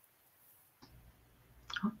Tanasha.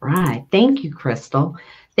 All right. Thank you, Chrystal.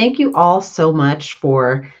 Thank you all so much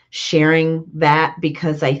for sharing that,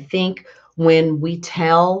 because I think when we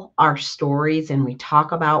tell our stories and we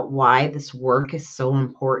talk about why this work is so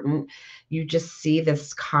important, you just see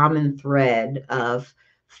this common thread of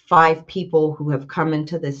 5 people who have come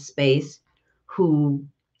into this space who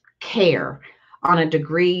care on a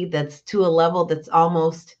degree that's to a level that's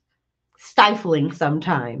almost stifling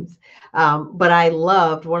sometimes. But I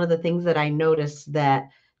loved one of the things that I noticed that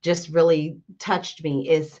just really touched me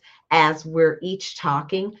is as we're each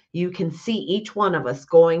talking, you can see each one of us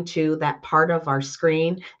going to that part of our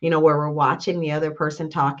screen, where we're watching the other person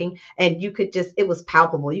talking. And you could it was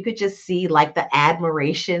palpable. You could just see like the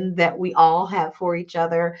admiration that we all have for each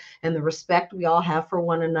other and the respect we all have for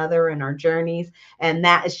one another and our journeys. And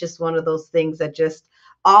that is just one of those things that just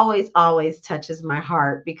always touches my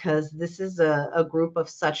heart, because this is a group of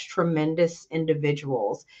such tremendous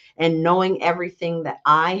individuals. And knowing everything that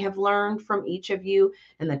I have learned from each of you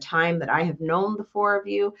and the time that I have known the 4 of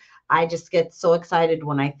you, I just get so excited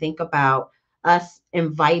when I think about us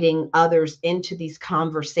inviting others into these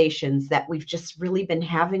conversations that we've just really been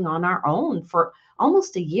having on our own for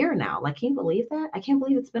almost a year now. Like, can you believe that? I can't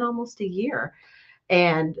believe it's been almost a year.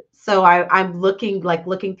 And so I'm looking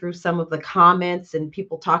through some of the comments and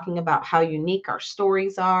people talking about how unique our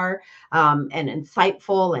stories are, and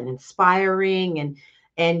insightful and inspiring.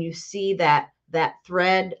 And you see that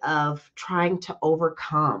thread of trying to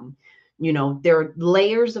overcome, there are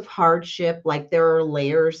layers of hardship, like there are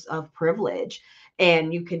layers of privilege.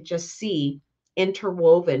 And you can just see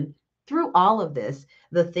interwoven through all of this,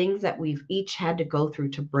 the things that we've each had to go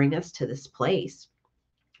through to bring us to this place.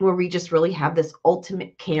 where we just really have this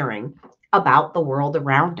ultimate caring about the world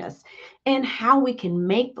around us and how we can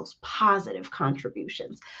make those positive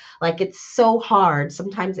contributions. Like, it's so hard.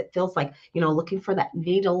 Sometimes it feels like, looking for that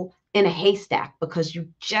needle in a haystack, because you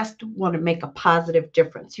just want to make a positive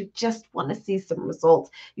difference. You just want to see some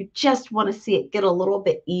results. You just want to see it get a little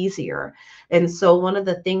bit easier. And so one of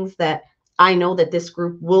the things that I know that this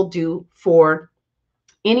group will do for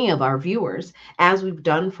any of our viewers, as we've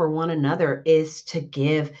done for one another, is to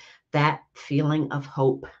give that feeling of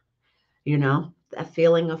hope, a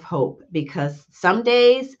feeling of hope, because some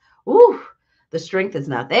days, the strength is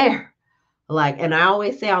not there. And I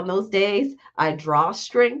always say, on those days, I draw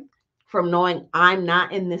strength from knowing I'm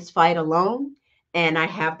not in this fight alone. And I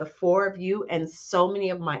have the four of you and so many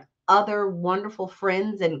of my other wonderful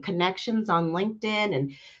friends and connections on LinkedIn,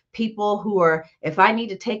 and people who are, if I need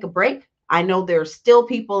to take a break, I know there's still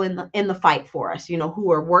people in the fight for us,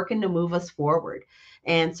 who are working to move us forward.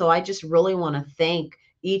 And so I just really want to thank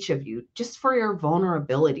each of you just for your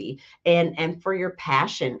vulnerability and for your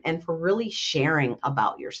passion and for really sharing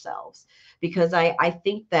about yourselves, because I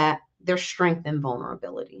think that there's strength in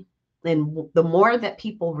vulnerability. And the more that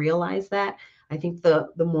people realize that, I think the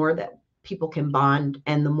more that people can bond,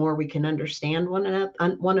 and the more we can understand one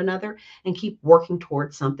another and keep working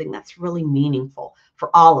towards something that's really meaningful for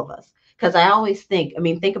all of us. Because I always think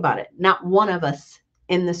about it, not one of us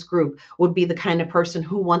in this group would be the kind of person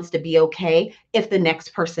who wants to be okay if the next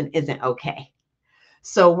person isn't okay.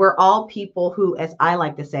 So we're all people who, as I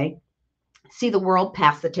like to say, see the world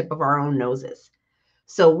past the tip of our own noses.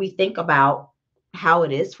 So we think about how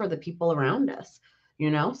it is for the people around us,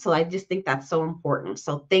 so I just think that's so important.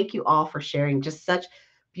 So thank you all for sharing just such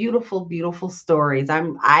beautiful, beautiful stories.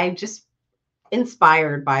 I just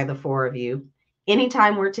inspired by the four of you.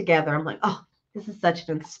 Anytime we're together, I'm like, oh, this is such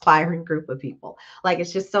an inspiring group of people.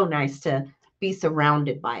 It's just so nice to be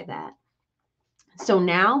surrounded by that. So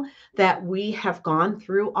now that we have gone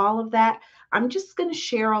through all of that, I'm just going to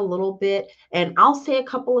share a little bit, and I'll say a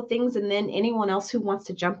couple of things, and then anyone else who wants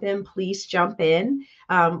to jump in, please jump in.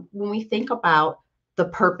 When we think about the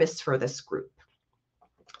purpose for this group,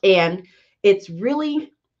 and it's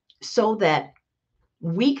really so that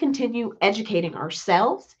we continue educating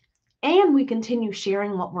ourselves and we continue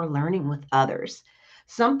sharing what we're learning with others.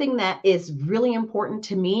 Something that is really important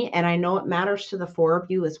to me, and I know it matters to the four of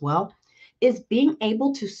you as well, is being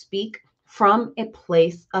able to speak from a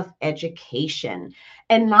place of education,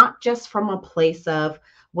 and not just from a place of,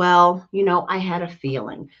 well, I had a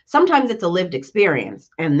feeling. Sometimes it's a lived experience,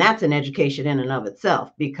 and that's an education in and of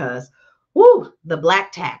itself, because, the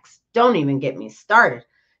black tax, don't even get me started.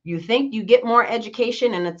 You think you get more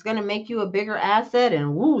education and it's going to make you a bigger asset,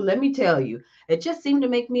 and let me tell you, it just seemed to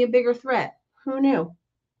make me a bigger threat. Who knew?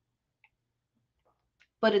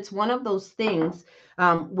 But it's one of those things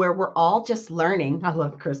where we're all just learning. I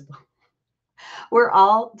love Chrystal. We're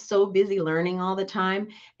all so busy learning all the time.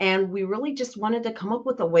 And we really just wanted to come up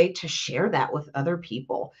with a way to share that with other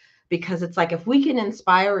people, because it's like, if we can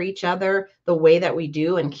inspire each other the way that we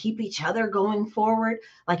do and keep each other going forward,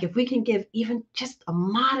 if we can give even just a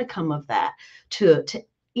modicum of that to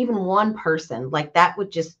even one person, that would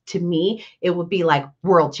just, to me, it would be like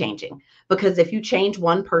world changing. Because if you change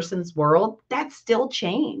one person's world, that's still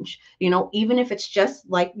change, even if it's just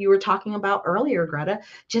like you were talking about earlier, Greta,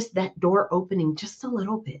 just that door opening just a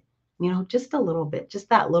little bit, just a little bit, just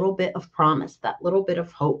that little bit of promise, that little bit of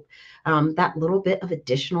hope, that little bit of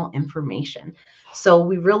additional information. So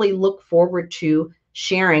we really look forward to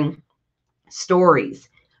sharing stories,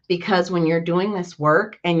 because when you're doing this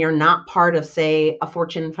work and you're not part of, say, a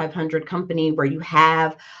Fortune 500 company where you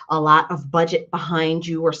have a lot of budget behind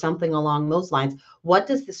you or something along those lines, what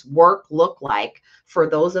does this work look like for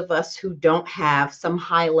those of us who don't have some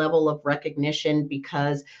high level of recognition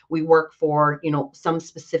because we work for, some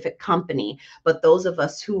specific company, but those of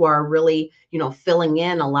us who are really, filling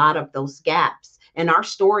in a lot of those gaps, and our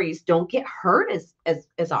stories don't get heard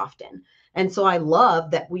as often. And so I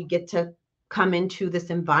love that we get to come into this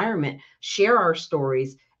environment, share our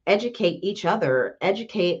stories, educate each other,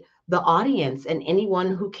 educate the audience and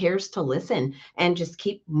anyone who cares to listen, and just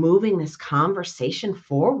keep moving this conversation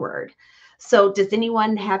forward. So does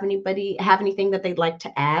anyone have anything that they'd like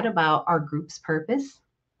to add about our group's purpose?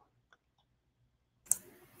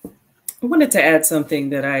 I wanted to add something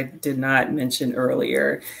that I did not mention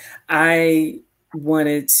earlier. I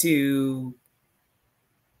wanted to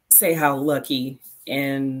say how lucky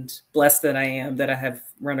and blessed that I am that I have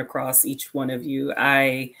run across each one of you.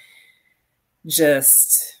 I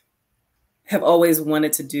just have always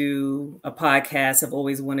wanted to do a podcast, have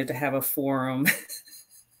always wanted to have a forum.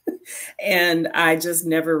 And I just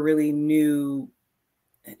never really knew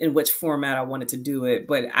in which format I wanted to do it,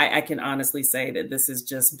 but I can honestly say that this has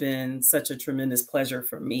just been such a tremendous pleasure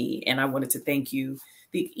for me. And I wanted to thank you,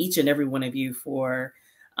 each and every one of you, for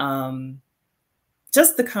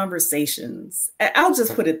just the conversations. I'll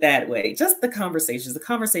just put it that way. Just the conversations. The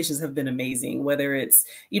conversations have been amazing, whether it's,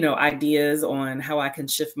 ideas on how I can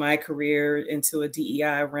shift my career into a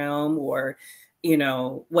DEI realm, or,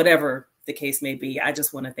 whatever the case may be. I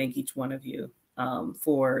just want to thank each one of you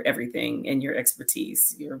for everything and your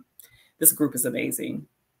expertise. This group is amazing,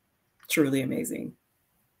 truly amazing.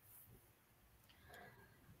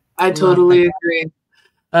 I totally agree.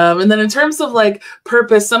 And then in terms of like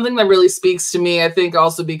purpose, something that really speaks to me, I think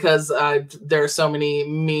also because there are so many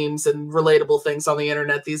memes and relatable things on the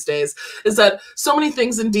internet these days, is that so many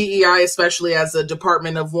things in DEI, especially as a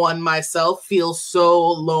department of one myself, feel so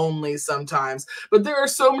lonely sometimes. But there are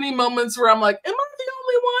so many moments where I'm like, am I the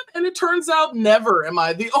only one? And it turns out never am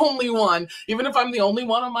I the only one. Even if I'm the only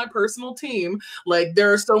one on my personal team, like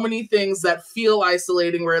there are so many things that feel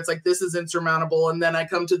isolating where it's like, this is insurmountable. And then I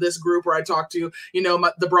come to this group where I talk to,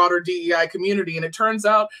 the broader DEI community. And it turns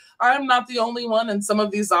out I'm not the only one. And some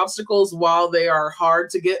of these obstacles, while they are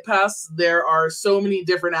hard to get past, there are so many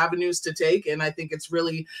different avenues to take. And I think it's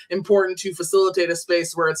really important to facilitate a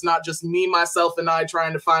space where it's not just me, myself, and I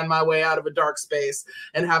trying to find my way out of a dark space,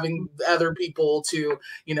 and having other people to,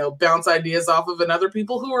 bounce ideas off of, and other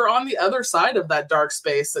people who are on the other side of that dark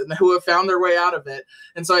space and who have found their way out of it.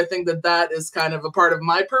 And so I think that that is kind of a part of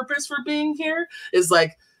my purpose for being here, is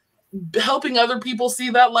like helping other people see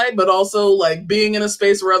that light, but also like being in a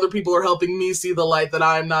space where other people are helping me see the light that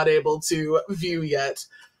I'm not able to view yet.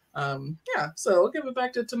 So I'll give it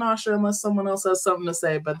back to Tanasha unless someone else has something to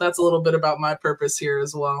say, but that's a little bit about my purpose here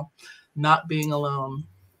as well. Not being alone.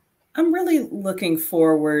 I'm really looking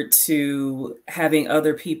forward to having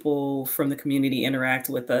other people from the community interact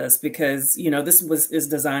with us, because, this is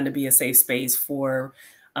designed to be a safe space for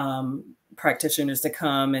practitioners to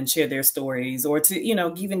come and share their stories, or to,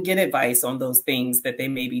 even get advice on those things that they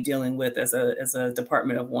may be dealing with as a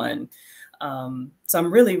department of one. So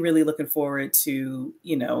I'm really, really looking forward to,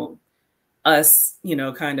 us,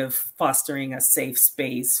 kind of fostering a safe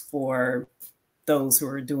space for those who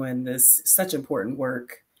are doing this such important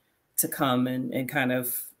work to come and kind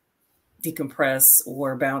of decompress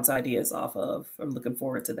or bounce ideas off of. I'm looking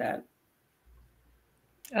forward to that.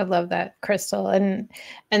 I love that, Chrystal.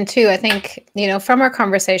 And too, I think, from our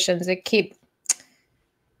conversations, it keep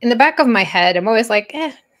in the back of my head, I'm always like,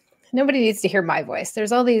 nobody needs to hear my voice.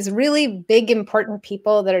 There's all these really big, important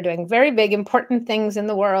people that are doing very big, important things in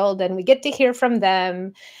the world, and we get to hear from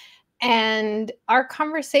them. And our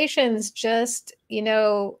conversations just,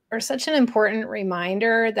 are such an important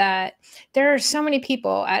reminder that there are so many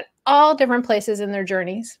people at all different places in their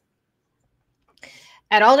journeys.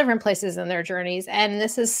 And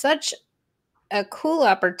this is such a cool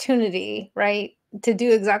opportunity, right? To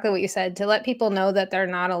do exactly what you said, to let people know that they're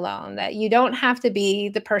not alone, that you don't have to be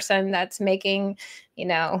the person that's making,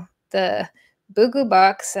 the buku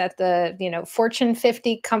bucks at the, Fortune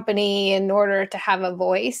 50 company in order to have a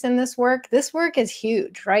voice in this work. This work is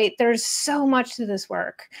huge, right? There's so much to this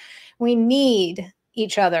work. We need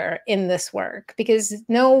each other in this work, because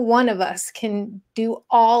no one of us can do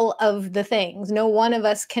all of the things. No one of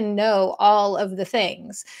us can know all of the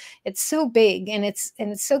things. It's so big, and it's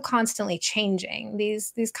so constantly changing.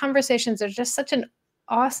 These conversations are just such an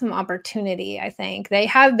awesome opportunity. I think they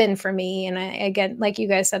have been for me. And again, like you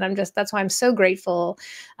guys said, that's why I'm so grateful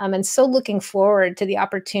and so looking forward to the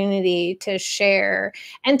opportunity to share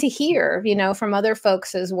and to hear, from other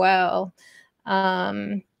folks as well.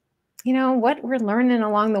 What we're learning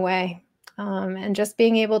along the way, and just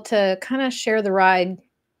being able to kind of share the ride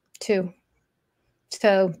too.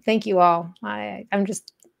 So thank you all. I'm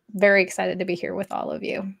just very excited to be here with all of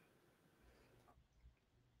you.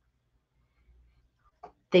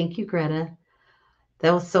 Thank you, Greta.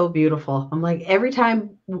 That was so beautiful. I'm like, every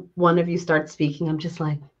time one of you starts speaking, I'm just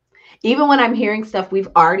like, even when I'm hearing stuff we've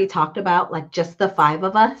already talked about, like just the five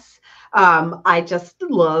of us, I just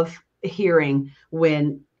love hearing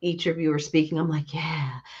when each of you are speaking. I'm like,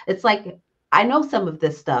 yeah, it's like, I know some of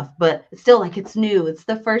this stuff, but still, like, it's new. It's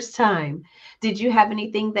the first time. Did you have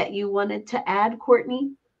anything that you wanted to add,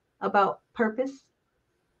 Courtney, about purpose?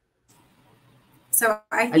 So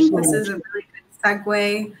I think this is a really good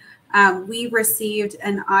segue. We received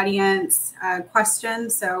an audience question.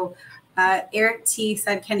 So Eric T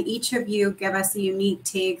said, can each of you give us a unique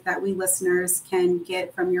take that we listeners can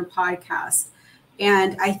get from your podcast?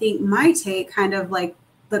 And I think my take, kind of like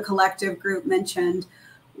the collective group mentioned,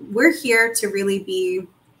 we're here to really be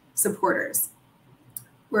supporters.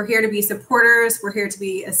 We're here to be supporters. We're here to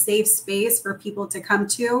be a safe space for people to come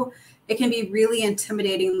to. It can be really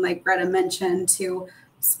intimidating, like Greta mentioned, to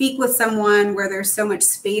speak with someone where there's so much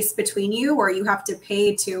space between you, or you have to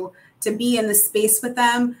pay to be in the space with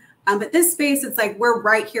them. But this space, it's like we're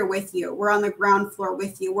right here with you. We're on the ground floor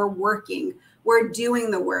with you. We're working. We're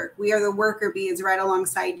doing the work. We are the worker bees right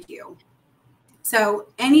alongside you. So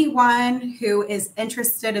anyone who is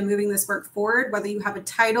interested in moving this work forward, whether you have a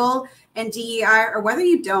title in DEI or whether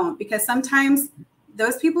you don't, because sometimes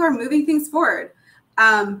those people are moving things forward.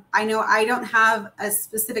 I know I don't have a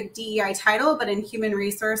specific DEI title, but in human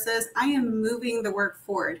resources, I am moving the work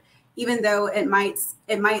forward, even though it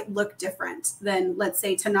might look different than, let's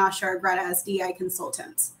say, Tanasha or Greta as DEI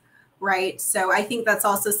consultants, right? So I think that's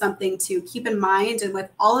also something to keep in mind. And with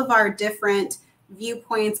all of our different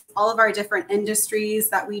viewpoints, all of our different industries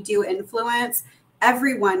that we do influence,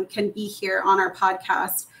 everyone can be here on our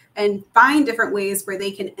podcast and find different ways where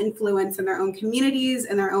they can influence in their own communities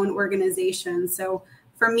and their own organizations. So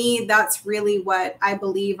for me, that's really what I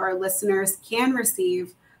believe our listeners can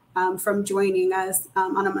receive from joining us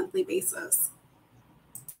on a monthly basis.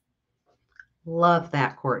 Love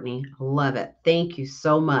that, Courtni. Love it. Thank you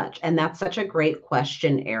so much. And that's such a great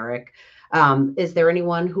question, Eric. Is there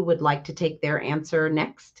anyone who would like to take their answer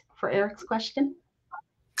next for Eric's question?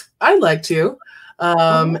 I'd like to.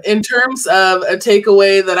 In terms of a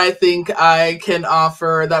takeaway that I think I can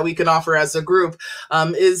offer, that we can offer as a group,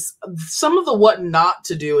 is some of the what not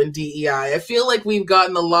to do in DEI. I feel like we've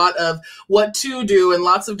gotten a lot of what to do and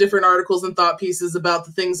lots of different articles and thought pieces about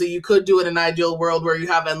the things that you could do in an ideal world where you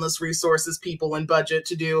have endless resources, people, and budget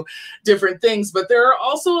to do different things. But there are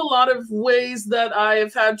also a lot of ways that I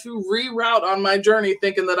have had to reroute on my journey,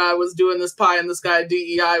 thinking that I was doing this pie in the sky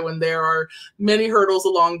DEI when there are many hurdles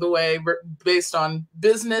along the way based on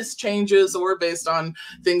business changes or based on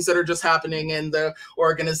things that are just happening in the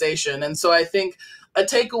organization. And so I think a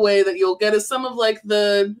takeaway that you'll get is some of like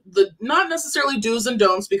the not necessarily do's and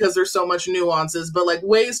don'ts, because there's so much nuances, but like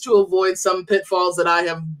ways to avoid some pitfalls that I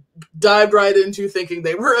have dived right into thinking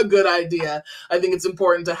they were a good idea. I think it's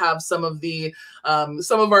important to have some of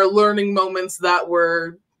our learning moments that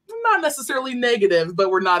were not necessarily negative,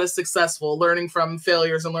 but we're not as successful. Learning from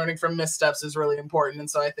failures and learning from missteps is really important. And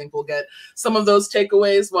so I think we'll get some of those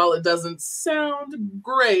takeaways. While it doesn't sound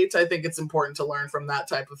great, I think it's important to learn from that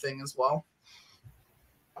type of thing as well.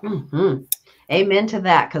 Mm-hmm. Amen to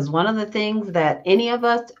that. Because one of the things that any of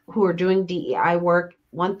us who are doing DEI work,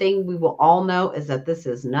 one thing we will all know is that this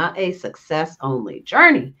is not a success-only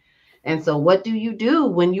journey. And so what do you do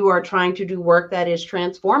when you are trying to do work that is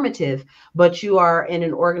transformative, but you are in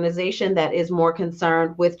an organization that is more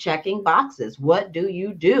concerned with checking boxes? What do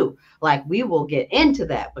you do? Like, we will get into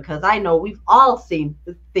that because I know we've all seen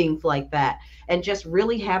things like that. And just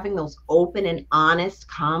really having those open and honest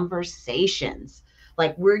conversations.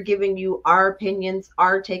 Like, we're giving you our opinions,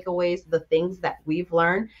 our takeaways, the things that we've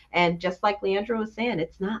learned. And just like Leandra was saying,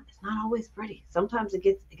 it's not always pretty. Sometimes it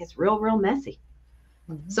gets real messy.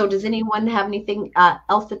 So does anyone have anything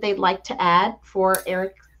else that they'd like to add for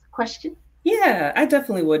Eric's question? Yeah, I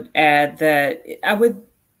definitely would add that I would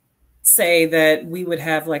say that we would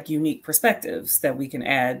have like unique perspectives that we can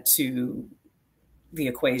add to the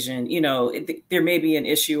equation. You know, there may be an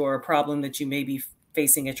issue or a problem that you may be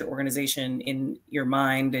facing at your organization in your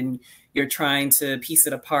mind and you're trying to piece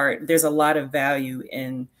it apart. There's a lot of value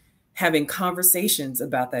in having conversations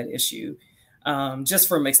about that issue. Just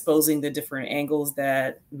from exposing the different angles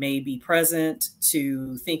that may be present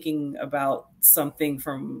to thinking about something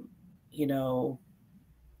from,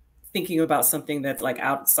 thinking about something that's like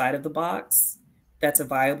outside of the box, that's a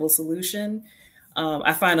viable solution.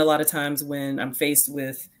 I find a lot of times when I'm faced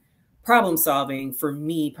with problem solving, for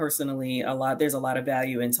me personally, there's a lot of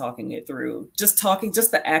value in talking it through. Just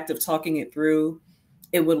the act of talking it through,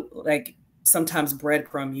 it would like sometimes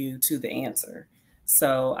breadcrumb you to the answer.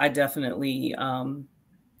 So I definitely am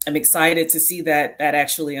excited to see that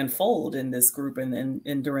actually unfold in this group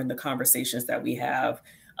and during the conversations that we have,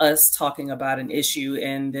 us talking about an issue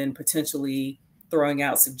and then potentially throwing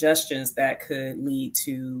out suggestions that could lead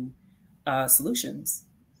to solutions.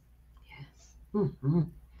 Yes,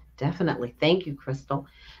 definitely. Thank you, Chrystal.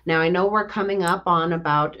 Now, I know we're coming up on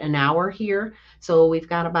about an hour here, so we've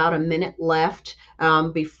got about a minute left.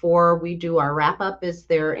 Before we do our wrap up, is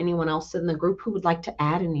there anyone else in the group who would like to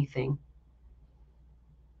add anything?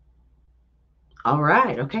 All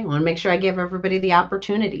right. Okay. I want to make sure I give everybody the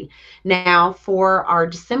opportunity. Now, for our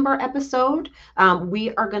December episode,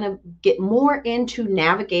 we are going to get more into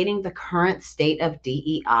navigating the current state of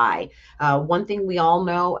DEI. One thing we all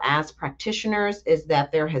know as practitioners is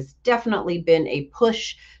that there has definitely been a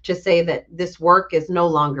push to say that this work is no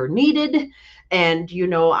longer needed. And,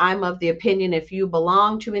 I'm of the opinion if you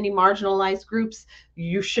belong to any marginalized groups,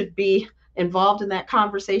 you should be involved in that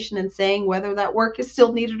conversation and saying whether that work is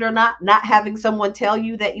still needed or not having someone tell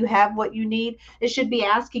you that you have what you need. It should be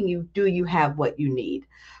asking you, do you have what you need?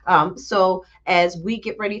 So as we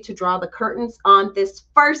get ready to draw the curtains on this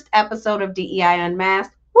first episode of DEI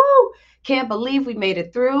Unmasked, woo, can't believe we made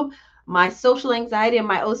it through. My social anxiety and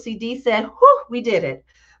my OCD said, whoo, we did it.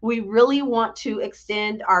 We really want to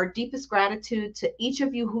extend our deepest gratitude to each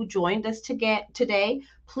of you who joined us today.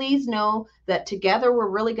 Please know that together we're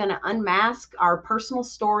really going to unmask our personal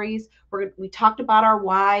stories. We talked about our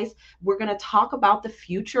whys. We're going to talk about the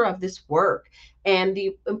future of this work. And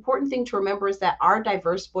the important thing to remember is that our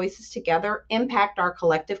diverse voices together impact our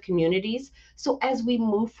collective communities. So as we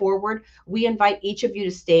move forward, we invite each of you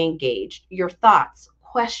to stay engaged. Your thoughts,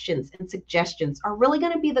 questions, and suggestions are really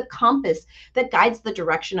going to be the compass that guides the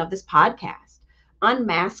direction of this podcast.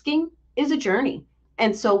 Unmasking is a journey.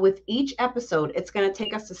 And so with each episode, it's going to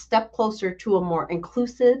take us a step closer to a more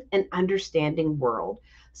inclusive and understanding world.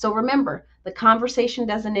 So remember, the conversation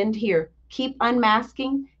doesn't end here. Keep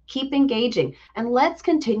unmasking, keep engaging, and let's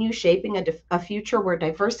continue shaping a future where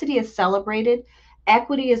diversity is celebrated,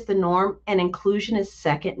 equity is the norm, and inclusion is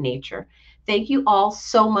second nature. Thank you all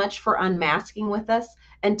so much for unmasking with us.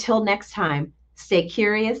 Until next time, stay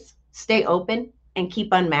curious, stay open, and keep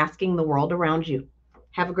unmasking the world around you.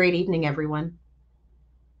 Have a great evening, everyone.